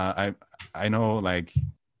 Yes, I know. Like,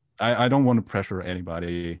 I don't want to pressure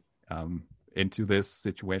anybody into this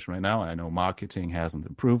situation right now. I know marketing hasn't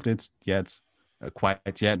improved it yet,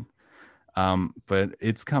 quite yet, but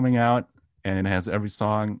it's coming out and it has every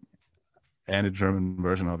song and a German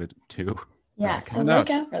version of it too. Yeah, so Coming look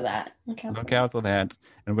out. out for that. Look out for that.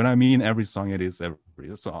 And when I mean every song, it is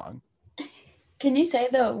every song. Can you say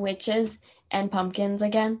the witches and pumpkins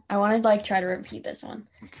again? I want to like try to repeat this one.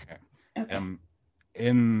 Okay. Okay.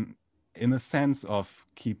 In the sense of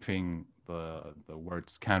keeping the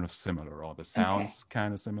words kind of similar or the sounds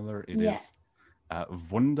kind of similar, it is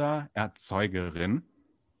Wundererzeugerin.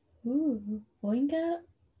 Ooh, Boinga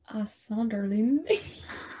a Sonderling.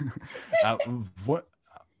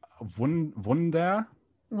 Wunder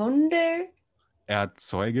Wunder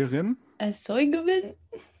Erzeugerin. Erzeugerin.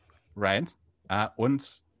 Right.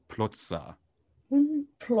 Und Plutzer.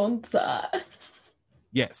 Plonza.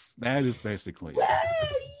 Yes, that is basically Yes.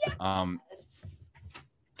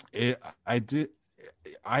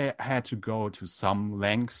 I had to go to some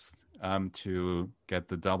lengths to get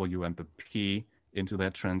the W and the P into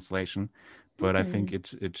that translation, but I think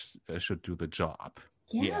it should do the job.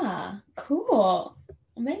 Yeah, cool.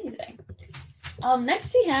 Amazing.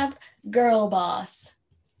 Next we have Girl Boss.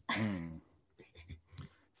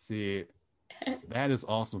 See, that is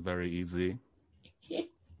also very easy.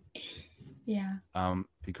 Yeah.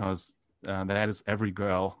 Because that is every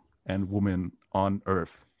girl and woman on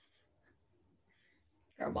earth.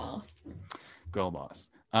 Girl Boss. Girl Boss.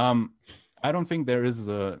 I don't think there's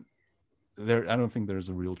a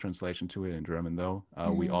real translation to it in German though.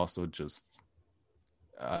 We also just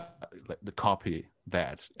copy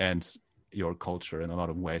that and your culture in a lot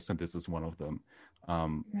of ways, and this is one of them.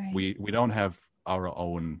 Right. We don't have our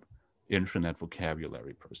own internet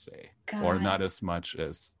vocabulary per se, or not as much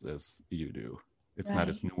as you do. It's not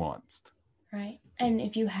as nuanced. Right. And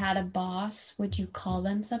if you had a boss, would you call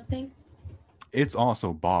them something? It's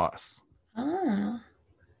also boss. Ah.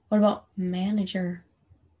 What about manager?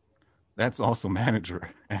 That's also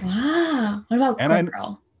manager. Wow. What about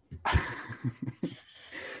girl?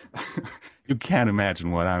 You can't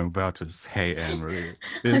imagine what I'm about to say, Anne-Marie.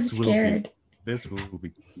 I'm scared. This will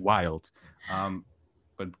be wild.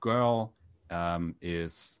 But girl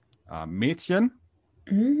is Mädchen.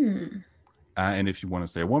 And if you want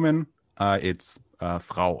to say woman, it's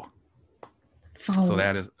Frau. So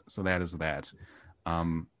that is that.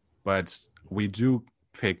 But we do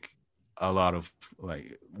pick a lot of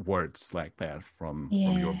like words like that from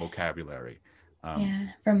your vocabulary.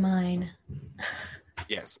 From mine.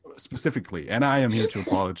 Yes, specifically. And I am here to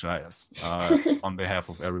apologize on behalf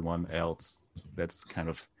of everyone else that's kind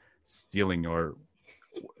of stealing your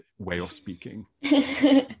way of speaking.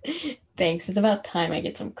 Thanks. It's about time I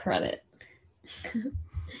get some credit.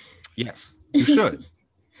 Yes, you should.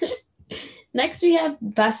 Next we have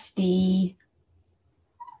bestie.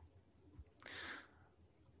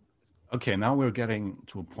 Okay, now we're getting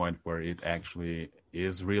to a point where it actually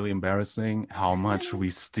is really embarrassing how much we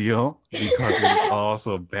steal because it's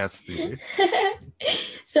also bestie.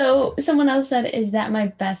 So someone else said, is that my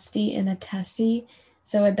bestie in a Tessie?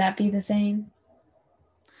 So would that be the same?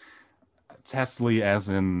 Tesla as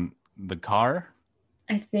in the car?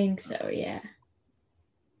 I think so, yeah.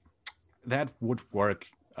 That would work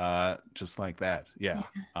just like that, yeah.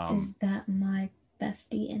 Is that my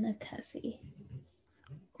bestie in a Tessie?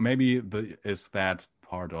 Maybe that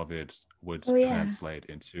part of it would translate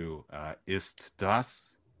into ist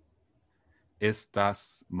das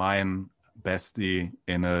mein Bestie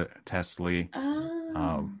in a Tesla?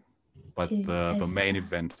 But the main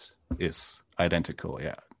event is identical,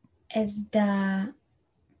 yeah. Is the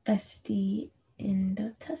bestie in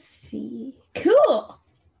the Tessie? Cool.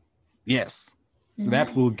 Yes. So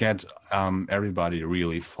that will get everybody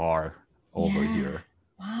really far over here.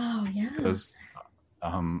 Wow, yeah. Because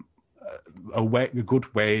a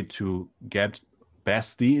good way to get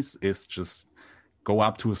besties is just go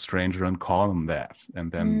up to a stranger and call them that,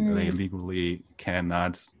 and then they legally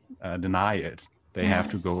cannot deny it. They have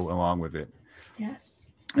to go along with it. Yes.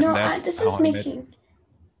 No, this is making.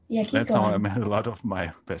 Yeah, keep that's going. how I met a lot of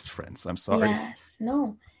my best friends. I'm sorry. Yes.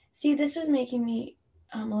 No. See, this is making me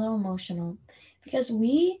a little emotional because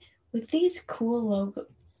with these cool logo,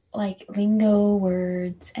 like lingo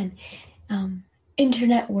words and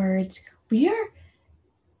internet words, we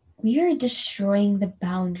are destroying the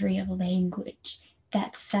boundary of language.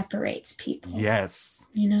 that separates people. Yes.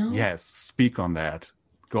 You know? Yes. Speak on that.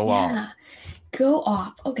 Go Yeah. off. Go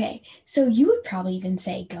off. Okay. So you would probably even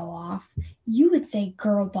say go off. You would say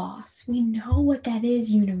girl boss. We know what that is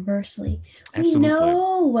universally. Absolutely. We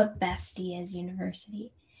know what bestie is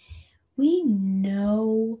universally. We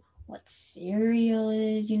know what cereal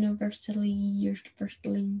is universally.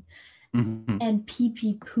 Mhm. And pee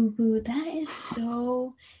pee poo poo. That is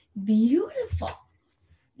so beautiful.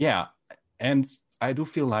 Yeah. And I do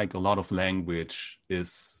feel like a lot of language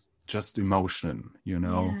is just emotion,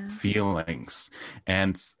 Yeah. feelings.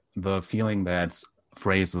 And the feeling that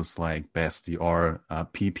phrases like bestie or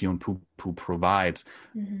pee pee and poo poo provide,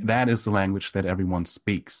 Mhm. that is the language that everyone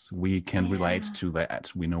speaks. We can relate Yeah. to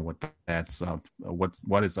that. We know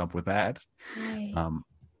what is up with that, Right.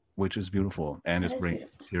 which is beautiful, and That it is brings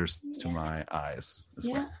beautiful. tears to Yeah. my eyes as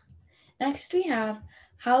Yeah. well. Next we have,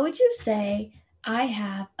 how would you say I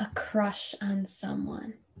have a crush on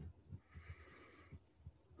someone?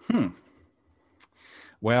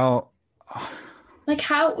 Well, Like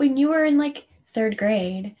how, when you were in like 3rd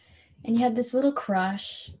grade and you had this little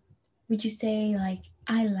crush, would you say like,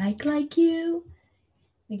 I like you?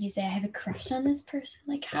 Would you say I have a crush on this person?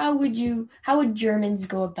 Like how would Germans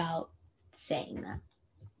go about saying that?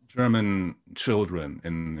 German children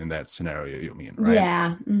in that scenario, you mean, right?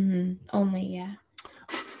 Yeah. Mm-hmm. Only, yeah.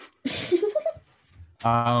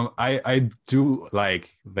 I do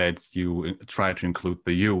like that you try to include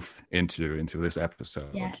the youth into this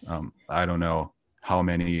episode. Yes. I don't know how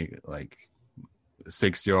many like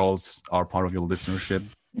 6-year-olds are part of your listenership,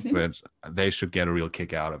 but they should get a real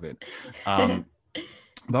kick out of it.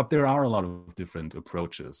 But there are a lot of different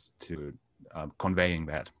approaches to conveying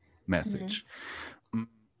that message.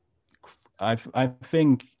 I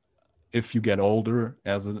think if you get older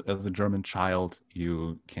as a German child,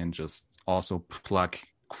 you can just also pluck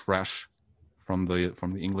crush from the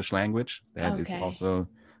English language. That is Okay. also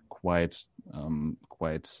quite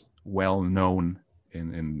well known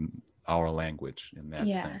in our language in that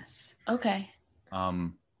sense. Okay.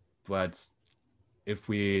 But if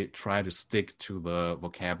we try to stick to the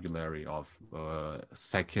vocabulary of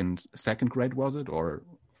second grade, was it, or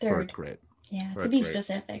third grade? Yeah, Third to be grade.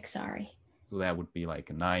 specific, sorry. So that would be like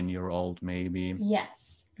a 9-year-old maybe.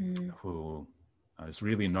 Yes. Who is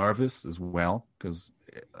really nervous as well, because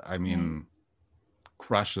I mean,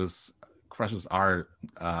 crushes are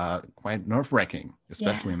quite nerve-wracking,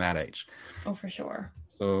 especially in that age. Oh, for sure.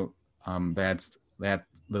 So that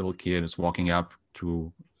little kid is walking up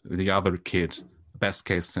to the other kid, best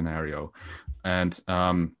case scenario, and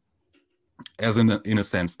as in a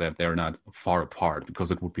sense that they're not far apart,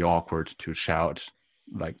 because it would be awkward to shout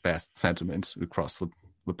like that sentiment across the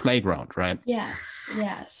playground, right? Yes.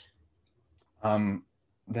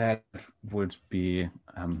 That would be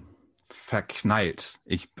verknallt.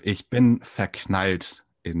 Ich bin verknallt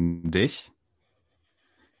in dich.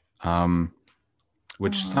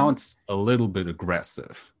 Which sounds a little bit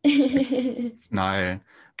aggressive. Knall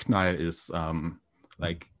is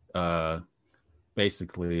like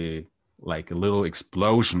basically like a little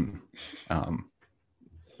explosion.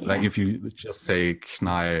 Like if you just say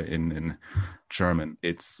Knall in German,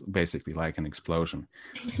 it's basically like an explosion.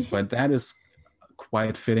 But that is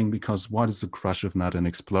quite fitting, because what is a crush if not an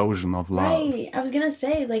explosion of love? Right. I was gonna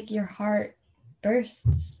say, like, your heart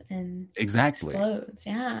bursts and explodes.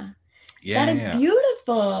 Yeah. That is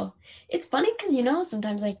beautiful. It's funny because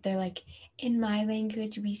sometimes like they're like, in my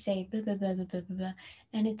language we say blah blah blah blah blah blah,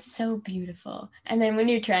 and it's so beautiful. And then when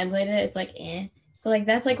you translate it, it's like eh. So like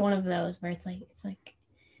that's like one of those where it's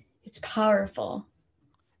powerful.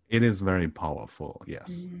 It is very powerful.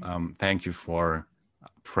 Yes. Thank you for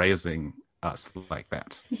praising us like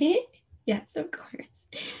that. Yes, of course.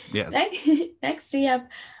 Yes. Next we have,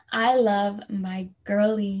 I love my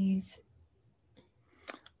girlies.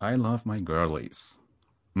 I love my girlies.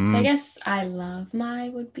 So I guess I love my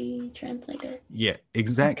would be translated. Yeah,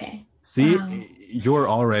 exactly. Okay. See, you're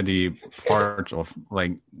already part of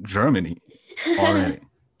like Germany already.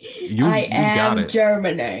 You got it.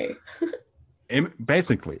 Germany.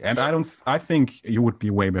 Basically, and I think you would be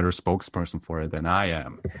a way better spokesperson for it than I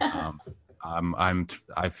am.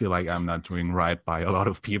 I feel like I'm not doing right by a lot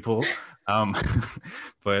of people,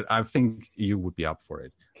 but I think you would be up for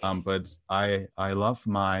it. But I love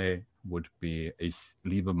my would be ich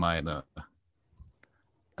liebe meine,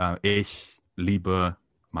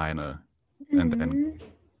 and then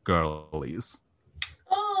girlies.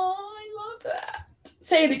 Oh, I love that.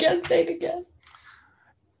 Say it again.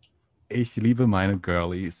 Ich liebe meine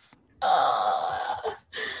girlies. Oh,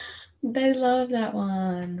 they love that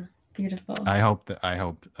one. Beautiful. I hope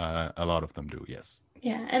a lot of them do. Yes.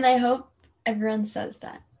 Yeah, and I hope Everyone says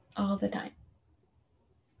that all the time.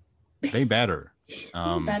 They better.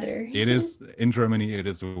 Better. It is in Germany. It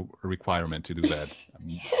is a requirement to do that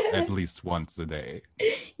at least once a day.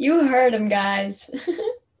 You heard him, guys. 'Cause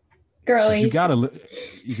Girlies.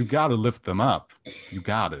 you gotta lift them up. You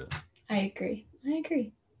gotta. I agree.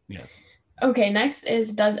 Yes. Okay, next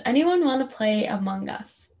is, does anyone want to play Among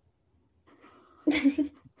Us?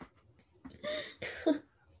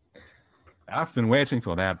 I've been waiting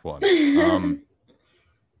for that one.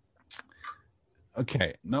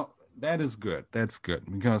 Okay, no, that is good. That's good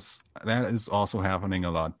because that is also happening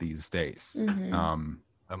a lot these days.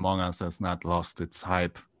 Among Us has not lost its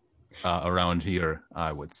hype around here,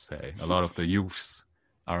 I would say. A lot of the youths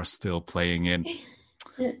are still playing it.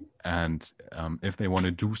 And if they want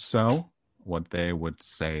to do so, what they would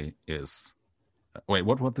say is, wait,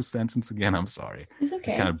 what was the sentence again? I'm sorry. It's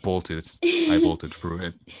okay. I kind of bolted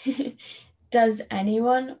through it. Does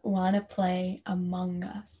anyone want to play Among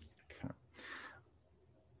Us? Okay.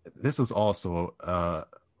 This is also a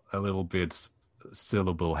little bit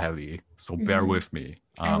syllable heavy, so bear with me.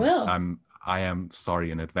 I will. I am sorry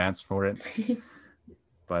in advance for it,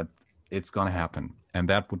 but it's gonna happen. And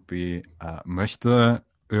that would be, möchte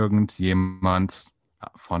irgendjemand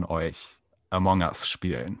von euch Among Us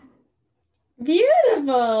spielen?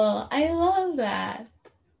 Beautiful. I love that.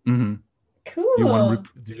 Mm-hmm. Cool.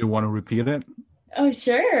 Do you want to repeat it? Oh,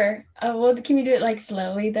 sure. Well, can we do it like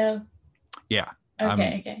slowly though? Yeah.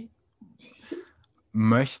 Okay.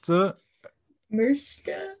 Möchte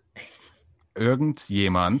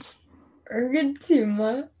irgendjemand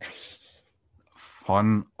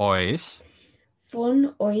von euch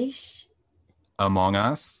Among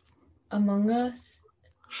Us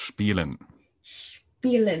spielen?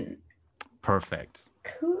 Perfect.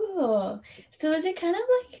 Cool. So is it kind of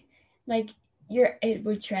like it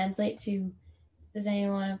would translate to, does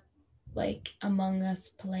anyone want to like Among Us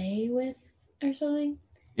play with or something?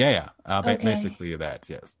 Yeah. Okay. Basically that,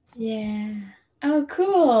 yes. Yeah. Oh,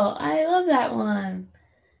 cool. I love that one.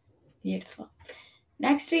 Beautiful.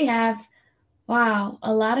 Next we have, wow,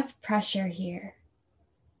 a lot of pressure here.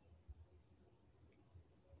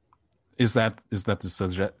 Is that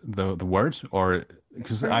the word, or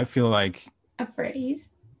because I feel like a phrase?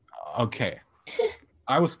 Okay.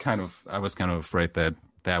 I was kind of afraid that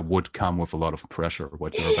would come with a lot of pressure,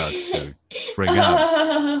 what you're about to bring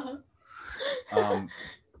up.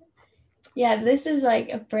 Yeah, this is like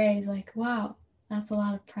a phrase like, wow, that's a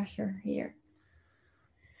lot of pressure here.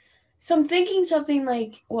 So I'm thinking something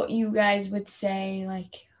like what you guys would say,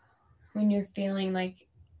 like when you're feeling like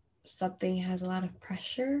something has a lot of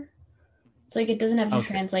pressure. It's like it doesn't have to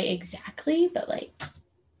translate exactly, but like.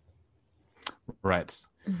 Right.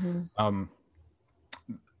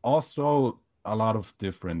 Also, a lot of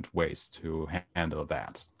different ways to handle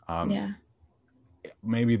that. Yeah.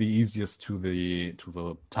 Maybe the easiest to the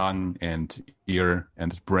tongue and ear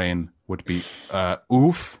and brain would be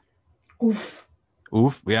oof. Oof.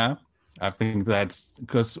 Yeah, I think that's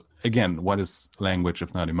because, again, what is language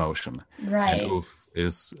if not emotion? Right. And oof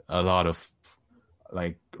is a lot of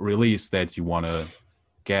like release that you want to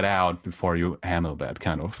get out before you handle that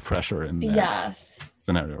kind of pressure in that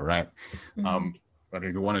scenario, right? But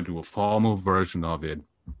if you want to do a formal version of it,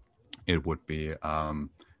 it would be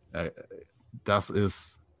das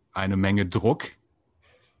ist eine Menge Druck.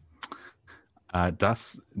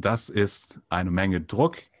 Das ist eine Menge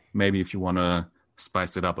Druck. Maybe if you want to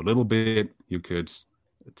spice it up a little bit, you could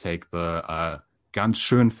take the ganz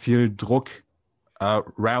schön viel Druck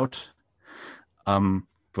route.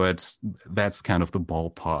 But that's kind of the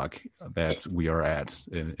ballpark that we are at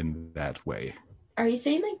in that way. Are you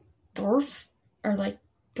saying like dwarf or like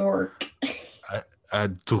dork?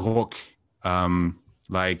 Druck.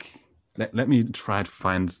 Like, let me try to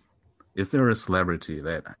find, is there a celebrity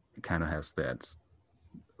that kind of has that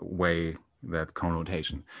way, that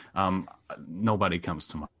connotation? Nobody comes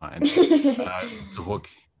to mind. Druck.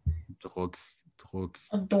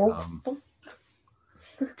 A dork.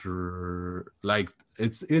 Like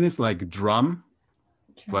it is like drum,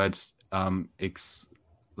 but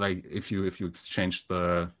like if you exchange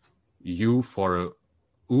the U for a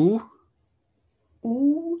oo,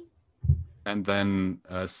 and then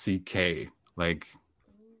CK, like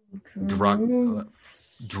druck,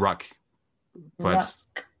 but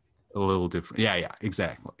a little different. Yeah,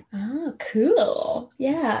 exactly. Oh, cool.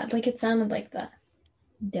 Yeah, like it sounded like that.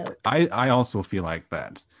 Dope. I also feel like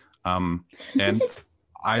that. And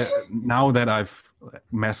now that I've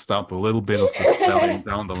messed up a little bit of the spelling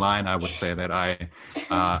down the line, I would say that I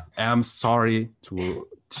am sorry to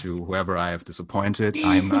whoever I have disappointed.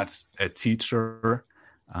 I am not a teacher.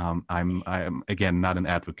 I'm again not an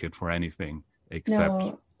advocate for anything except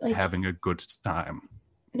No, like having a good time.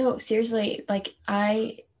 no, seriously, like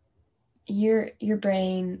your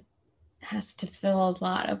brain has to fill a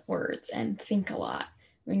lot of words and think a lot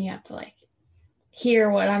when you have to like hear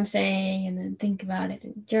what I'm saying and then think about it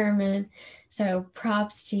in German. So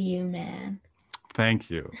props to you, man. Thank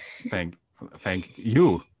you, thank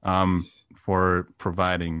you for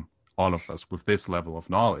providing all of us with this level of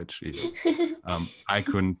knowledge. Even I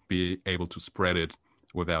couldn't be able to spread it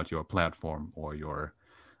without your platform or your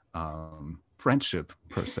friendship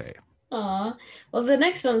per se. Aw. Well, the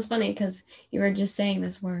next one's funny because you were just saying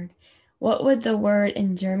this word. What would the word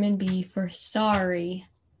in German be for sorry?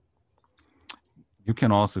 You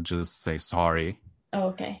can also just say sorry, Oh,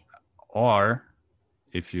 okay. or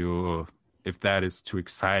if that is too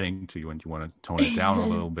exciting to you and you want to tone it down a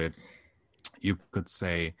little bit, you could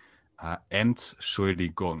say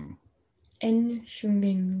Entschuldigung.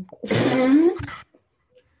 Entschuldigung.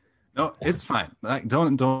 No, it's fine. Like,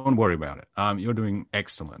 don't worry about it. You're doing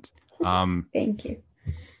excellent. Thank you.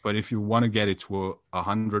 But if you want to get it to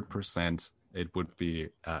 100%, it would be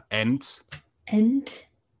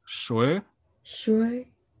Entschuldigung.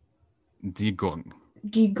 Entschuldigung.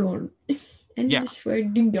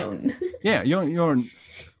 Entschuldigung. Yeah, you're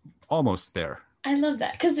almost there. I love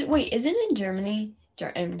that. Because, wait, isn't in Germany,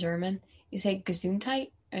 in German, you say Gesundheit?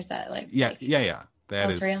 Or is that like... Yeah, like, yeah.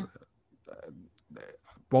 That's real?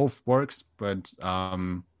 Both works, but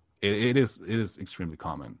it is extremely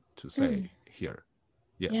common to say here.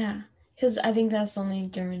 Yes. Yeah, because I think that's the only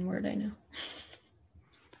German word I know.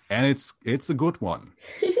 And it's a good one.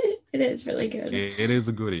 It is really good. It is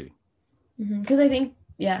a goodie. Because I think,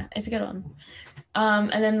 yeah, it's a good one.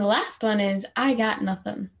 And then the last one is I got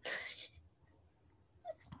nothing.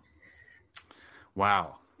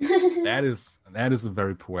 Wow. That is a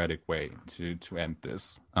very poetic way to end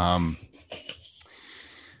this.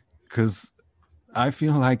 Because I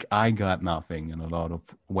feel like I got nothing in a lot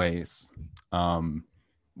of ways,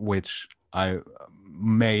 which I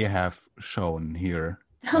may have shown here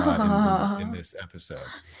in this episode.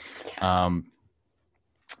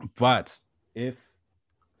 But if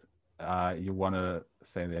you want to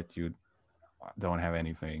say that you don't have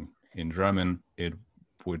anything in German, it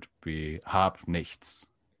would be hab nichts.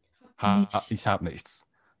 Ich hab nichts.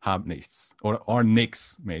 Hab nichts. Or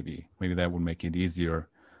nix, maybe. Maybe that would make it easier.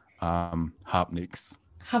 Hab nix.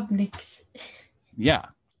 Hab nix. Yeah.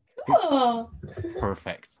 Cool.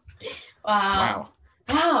 Perfect. Wow.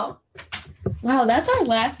 Wow, that's our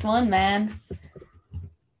last one, man.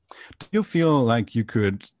 Do you feel like you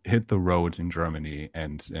could hit the road in Germany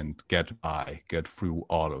and get through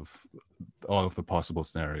all of the possible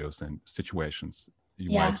scenarios and situations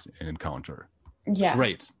you might encounter? Yeah.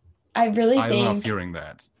 Great. I love hearing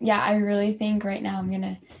that. Yeah, I really think right now I'm going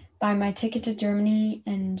to buy my ticket to Germany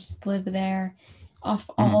and just live there off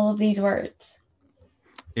all of these words.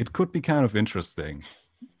 It could be kind of interesting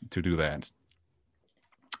to do that.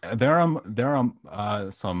 There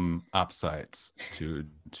are some upsides to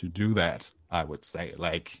do that, I would say,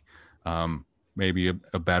 like maybe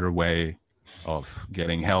a better way of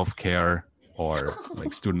getting healthcare, or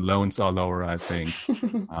like student loans are lower, I think.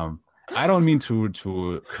 I don't mean to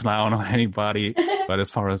clown on anybody, but as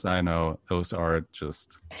far as I know, those are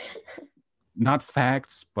just not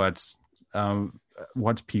facts, but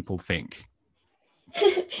what people think.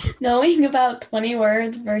 Knowing about 20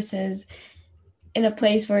 words versus in a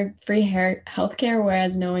place where free healthcare,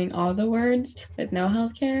 whereas knowing all the words with no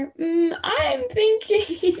healthcare, I'm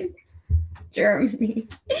thinking Germany.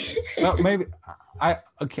 Well, maybe I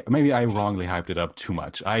wrongly hyped it up too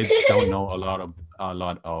much. I don't know a lot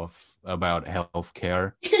about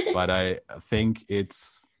healthcare, but I think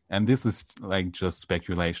it's, and this is like just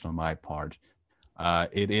speculation on my part,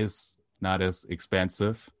 it is not as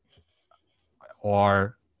expensive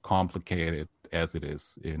or complicated as it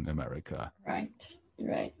is in America. Right.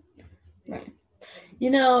 You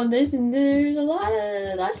know, there's a lot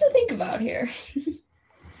to think about here.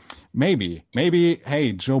 Maybe,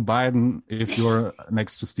 hey, Joe Biden, if you're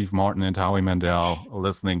next to Steve Martin and Howie Mandel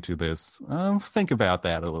listening to this, think about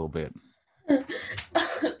that a little bit.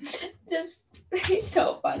 Just, he's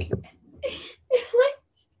so funny.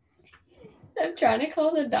 I'm trying to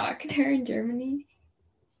call the doctor in Germany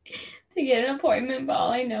to get an appointment, but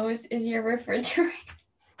all I know is your refrigerator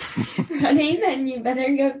running, and you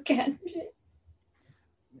better go catch it.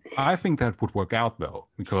 I think that would work out, though,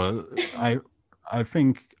 because I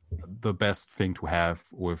think the best thing to have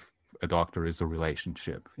with a doctor is a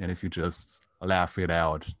relationship. And if you just laugh it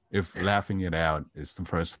out, if laughing it out is the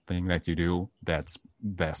first thing that you do, that's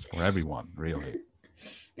best for everyone, really.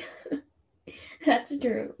 That's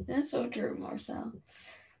true. That's so true, Marcel.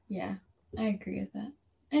 Yeah, I agree with that.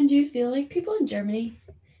 And do you feel like people in Germany,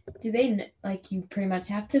 do they like you pretty much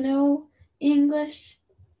have to know English?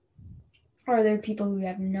 Or are there people who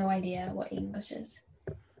have no idea what English is?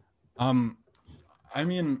 Um, I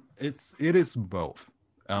mean, it is both.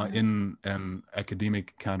 Uh-huh. In an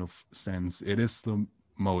academic kind of sense, it is the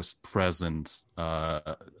most present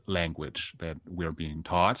language that we're being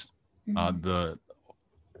taught. Mm-hmm. The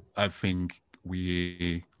I think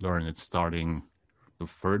we learn it starting the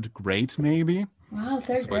third grade, maybe. Wow,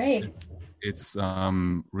 third So grade. it's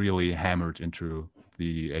really hammered into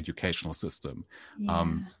the educational system.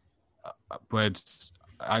 Um, Yeah. but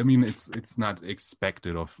I mean, it's not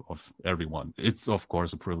expected of everyone. It's of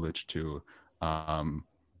course a privilege to um,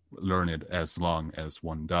 learn it as long as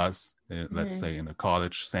one does. Let's Mm-hmm. say in a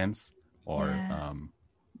college sense, or Yeah.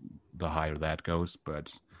 the higher that goes.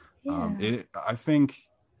 But Yeah. I think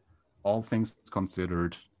all things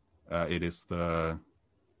considered, it is the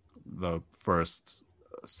first,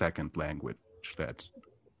 second language that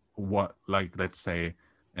what like let's say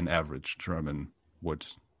an average German would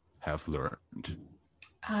have learned.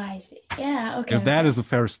 I see. Yeah, okay, If that okay. is a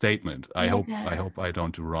fair statement, I Yeah. hope I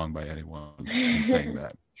don't do wrong by anyone in saying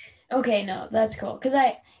that. Okay, no, that's cool. Because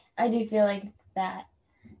I do feel like that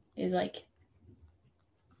is like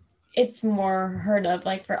it's more heard of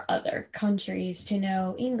like for other countries to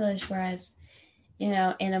know English, whereas,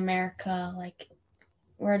 in America, like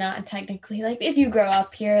we're not technically like if you grow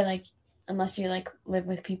up here, like unless you like live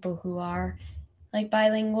with people who are like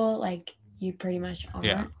bilingual, like you pretty much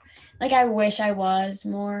Yeah, aren't. Like I wish I was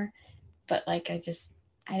more, but like I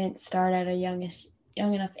didn't start at a young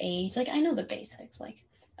enough age. Like I know the basics like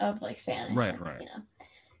of like Spanish, right, like right.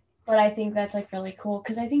 But I think that's like really cool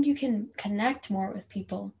because I think you can connect more with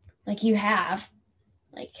people like you have,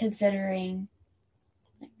 like considering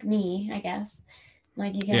like me, I guess.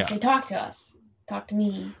 Like you can Yeah, actually talk to us, talk to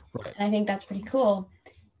me, right. and I think that's pretty cool.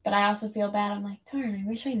 But I also feel bad. I'm like, darn, I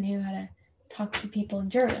wish I knew how to talk to people in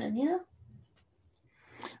German.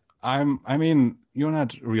 I mean, you're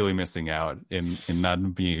not really missing out in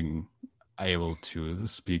not being able to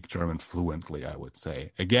speak German fluently, I would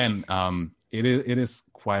say. Again, it is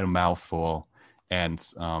quite a mouthful, and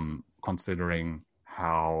considering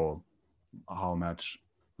how much,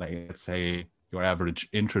 like, let's say your average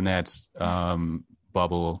internet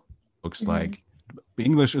bubble looks Mm-hmm. like,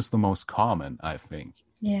 English is the most common, I think,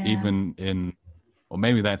 Yeah. even in, or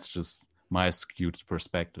maybe that's just my skewed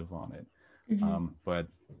perspective on it. Mm-hmm. But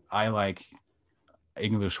I like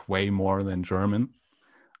English way more than German.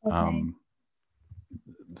 Okay. Um,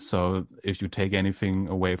 so if you take anything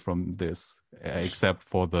away from this, except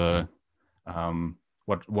for the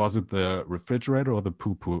what was it, the refrigerator or the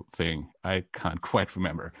poo poo thing? I can't quite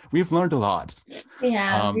remember. We've learned a lot,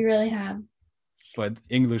 Yeah, we um, really have. but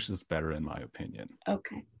English is better in my opinion.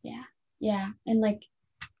 Okay. Yeah. Yeah. And like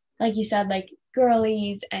you said, like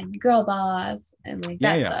girlies and girl boss and like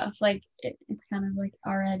Yeah, that yeah. stuff. Like it's kind of like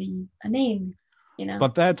already a name.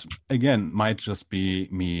 But that again might just be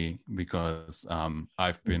me because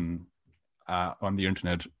I've been on the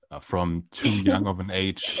internet from too young of an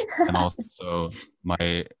age, and also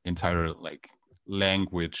my entire like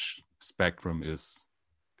language spectrum is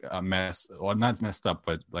a mess, or not messed up,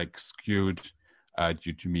 but like skewed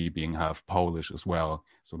due to me being half Polish as well.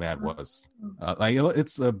 So that was like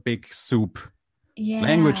it's a big soup.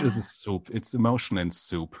 Language is a Yeah. soup. It's emotion and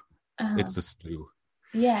soup. Uh-huh. It's a stew.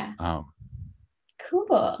 Yeah. Um, Cool.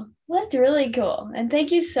 Well, that's really cool. And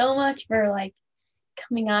thank you so much for like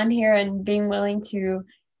coming on here and being willing to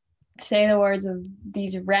say the words of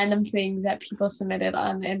these random things that people submitted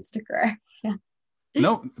on Instagram.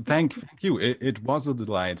 no, thank you. It was a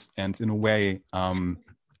delight, and in a way,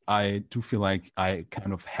 I do feel like I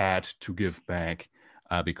kind of had to give back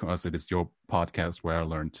because it is your podcast where I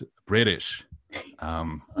learned British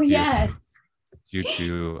Oh, due yes.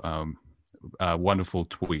 to wonderful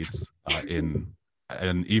tweets in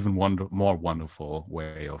an even more wonderful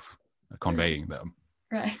way of conveying them.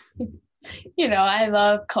 Right. I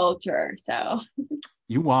love culture. So,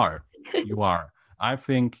 You are, you are. I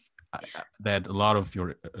think that a lot of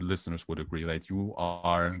your listeners would agree that you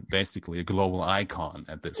are basically a global icon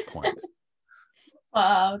at this point.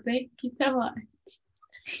 wow. Thank you so much.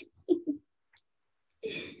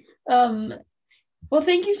 Um, well,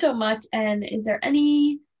 thank you so much. And is there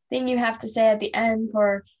anything you have to say at the end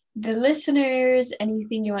for the listeners?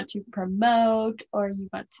 Anything you want to promote or you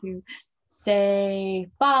want to say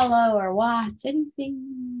follow or watch?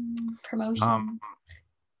 Anything Um, promotion?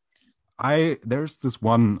 there's this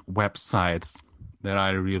one website that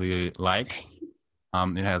I really like.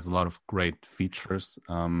 It has a lot of great features,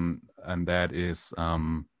 and that is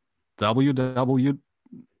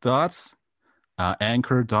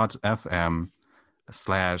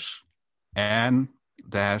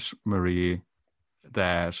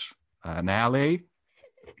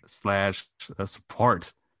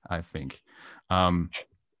I think.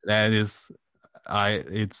 That is,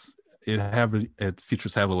 it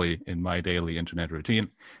features heavily in my daily internet routine,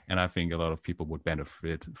 and I think a lot of people would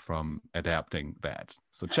benefit from adapting that.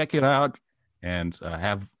 So check it out and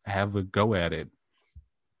have a go at it.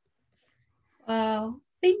 Wow.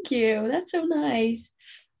 Thank you. That's so nice.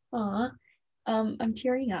 Aw. I'm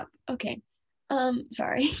tearing up. Okay.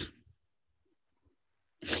 Sorry.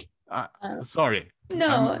 Sorry.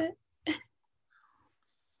 No.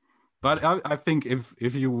 But I think if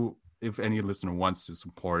any listener wants to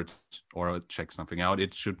support or check something out,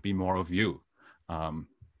 it should be more of you.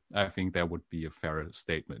 I think that would be a fair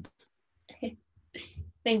statement.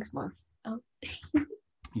 Thanks, Mars. Oh.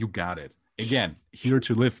 You got it. Again, here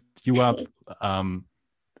to lift you up.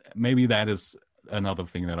 Maybe that is another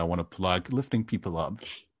thing that I want to plug, lifting people up.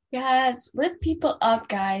 Yes, lift people up,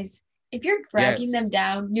 guys. If you're dragging them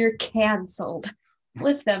down, you're canceled.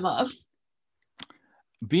 Lift them up.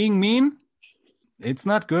 Being mean, it's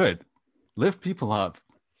not good. Lift people up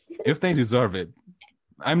if they deserve it.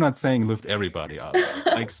 I'm not saying lift everybody up.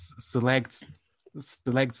 Like select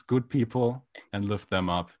good people and lift them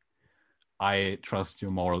up. I trust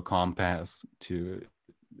your moral compass to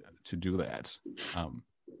do that.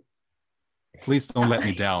 Please don't let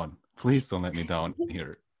me down. Please don't let me down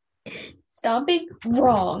here. Stomping,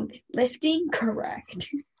 wrong. Lifting, correct.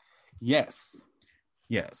 Yes.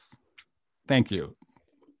 Thank you.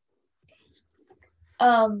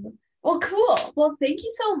 Well, cool. Well, thank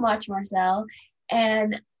you so much, Marcel.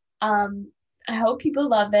 And I hope people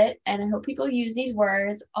love it, and I hope people use these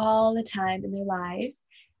words all the time in their lives.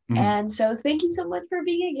 Mm-hmm. And so thank you so much for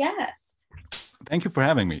being a guest. Thank you for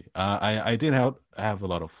having me. I did have a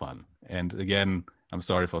lot of fun. And again, I'm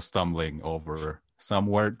sorry for stumbling over some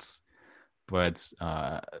words, but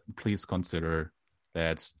please consider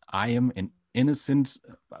that I am an innocent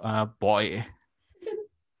boy.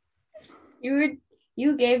 You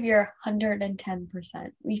gave your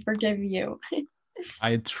 110%. We forgive you.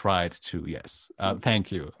 I tried to, yes.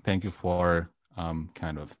 Thank you. Thank you for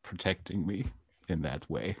kind of protecting me in that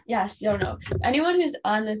way. Yes, no. Anyone who's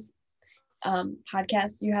on this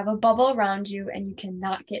podcast, you have a bubble around you and you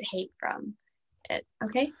cannot get hate from it,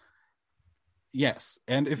 okay? Yes,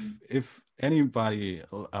 and if anybody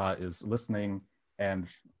is listening and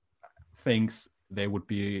thinks they would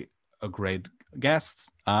be a great guest,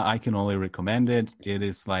 I can only recommend it. It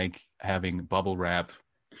is like having bubble wrap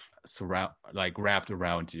wrapped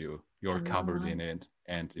around you. You're covered in it,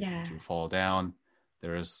 and if you fall down,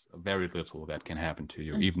 there is very little that can happen to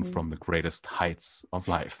you, even from the greatest heights of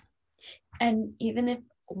life. And even if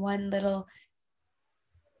one little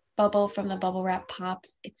bubble from the bubble wrap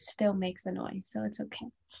pops, it still makes a noise, so it's okay.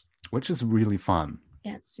 Which is really fun.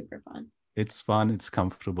 Yeah, it's super fun. It's fun. It's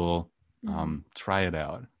comfortable. Try it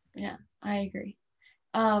out. Yeah, I agree.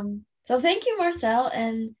 So thank you, Marcel,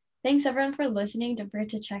 and thanks everyone for listening. Don't forget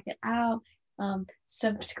to check it out.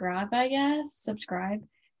 Subscribe, I guess. Subscribe.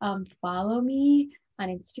 Follow me on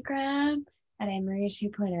Instagram at Anne-Marie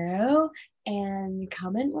 2.0 and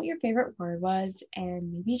comment what your favorite word was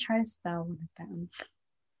and maybe try to spell one of them.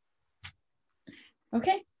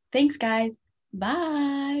 Okay, thanks guys.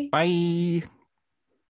 Bye. Bye.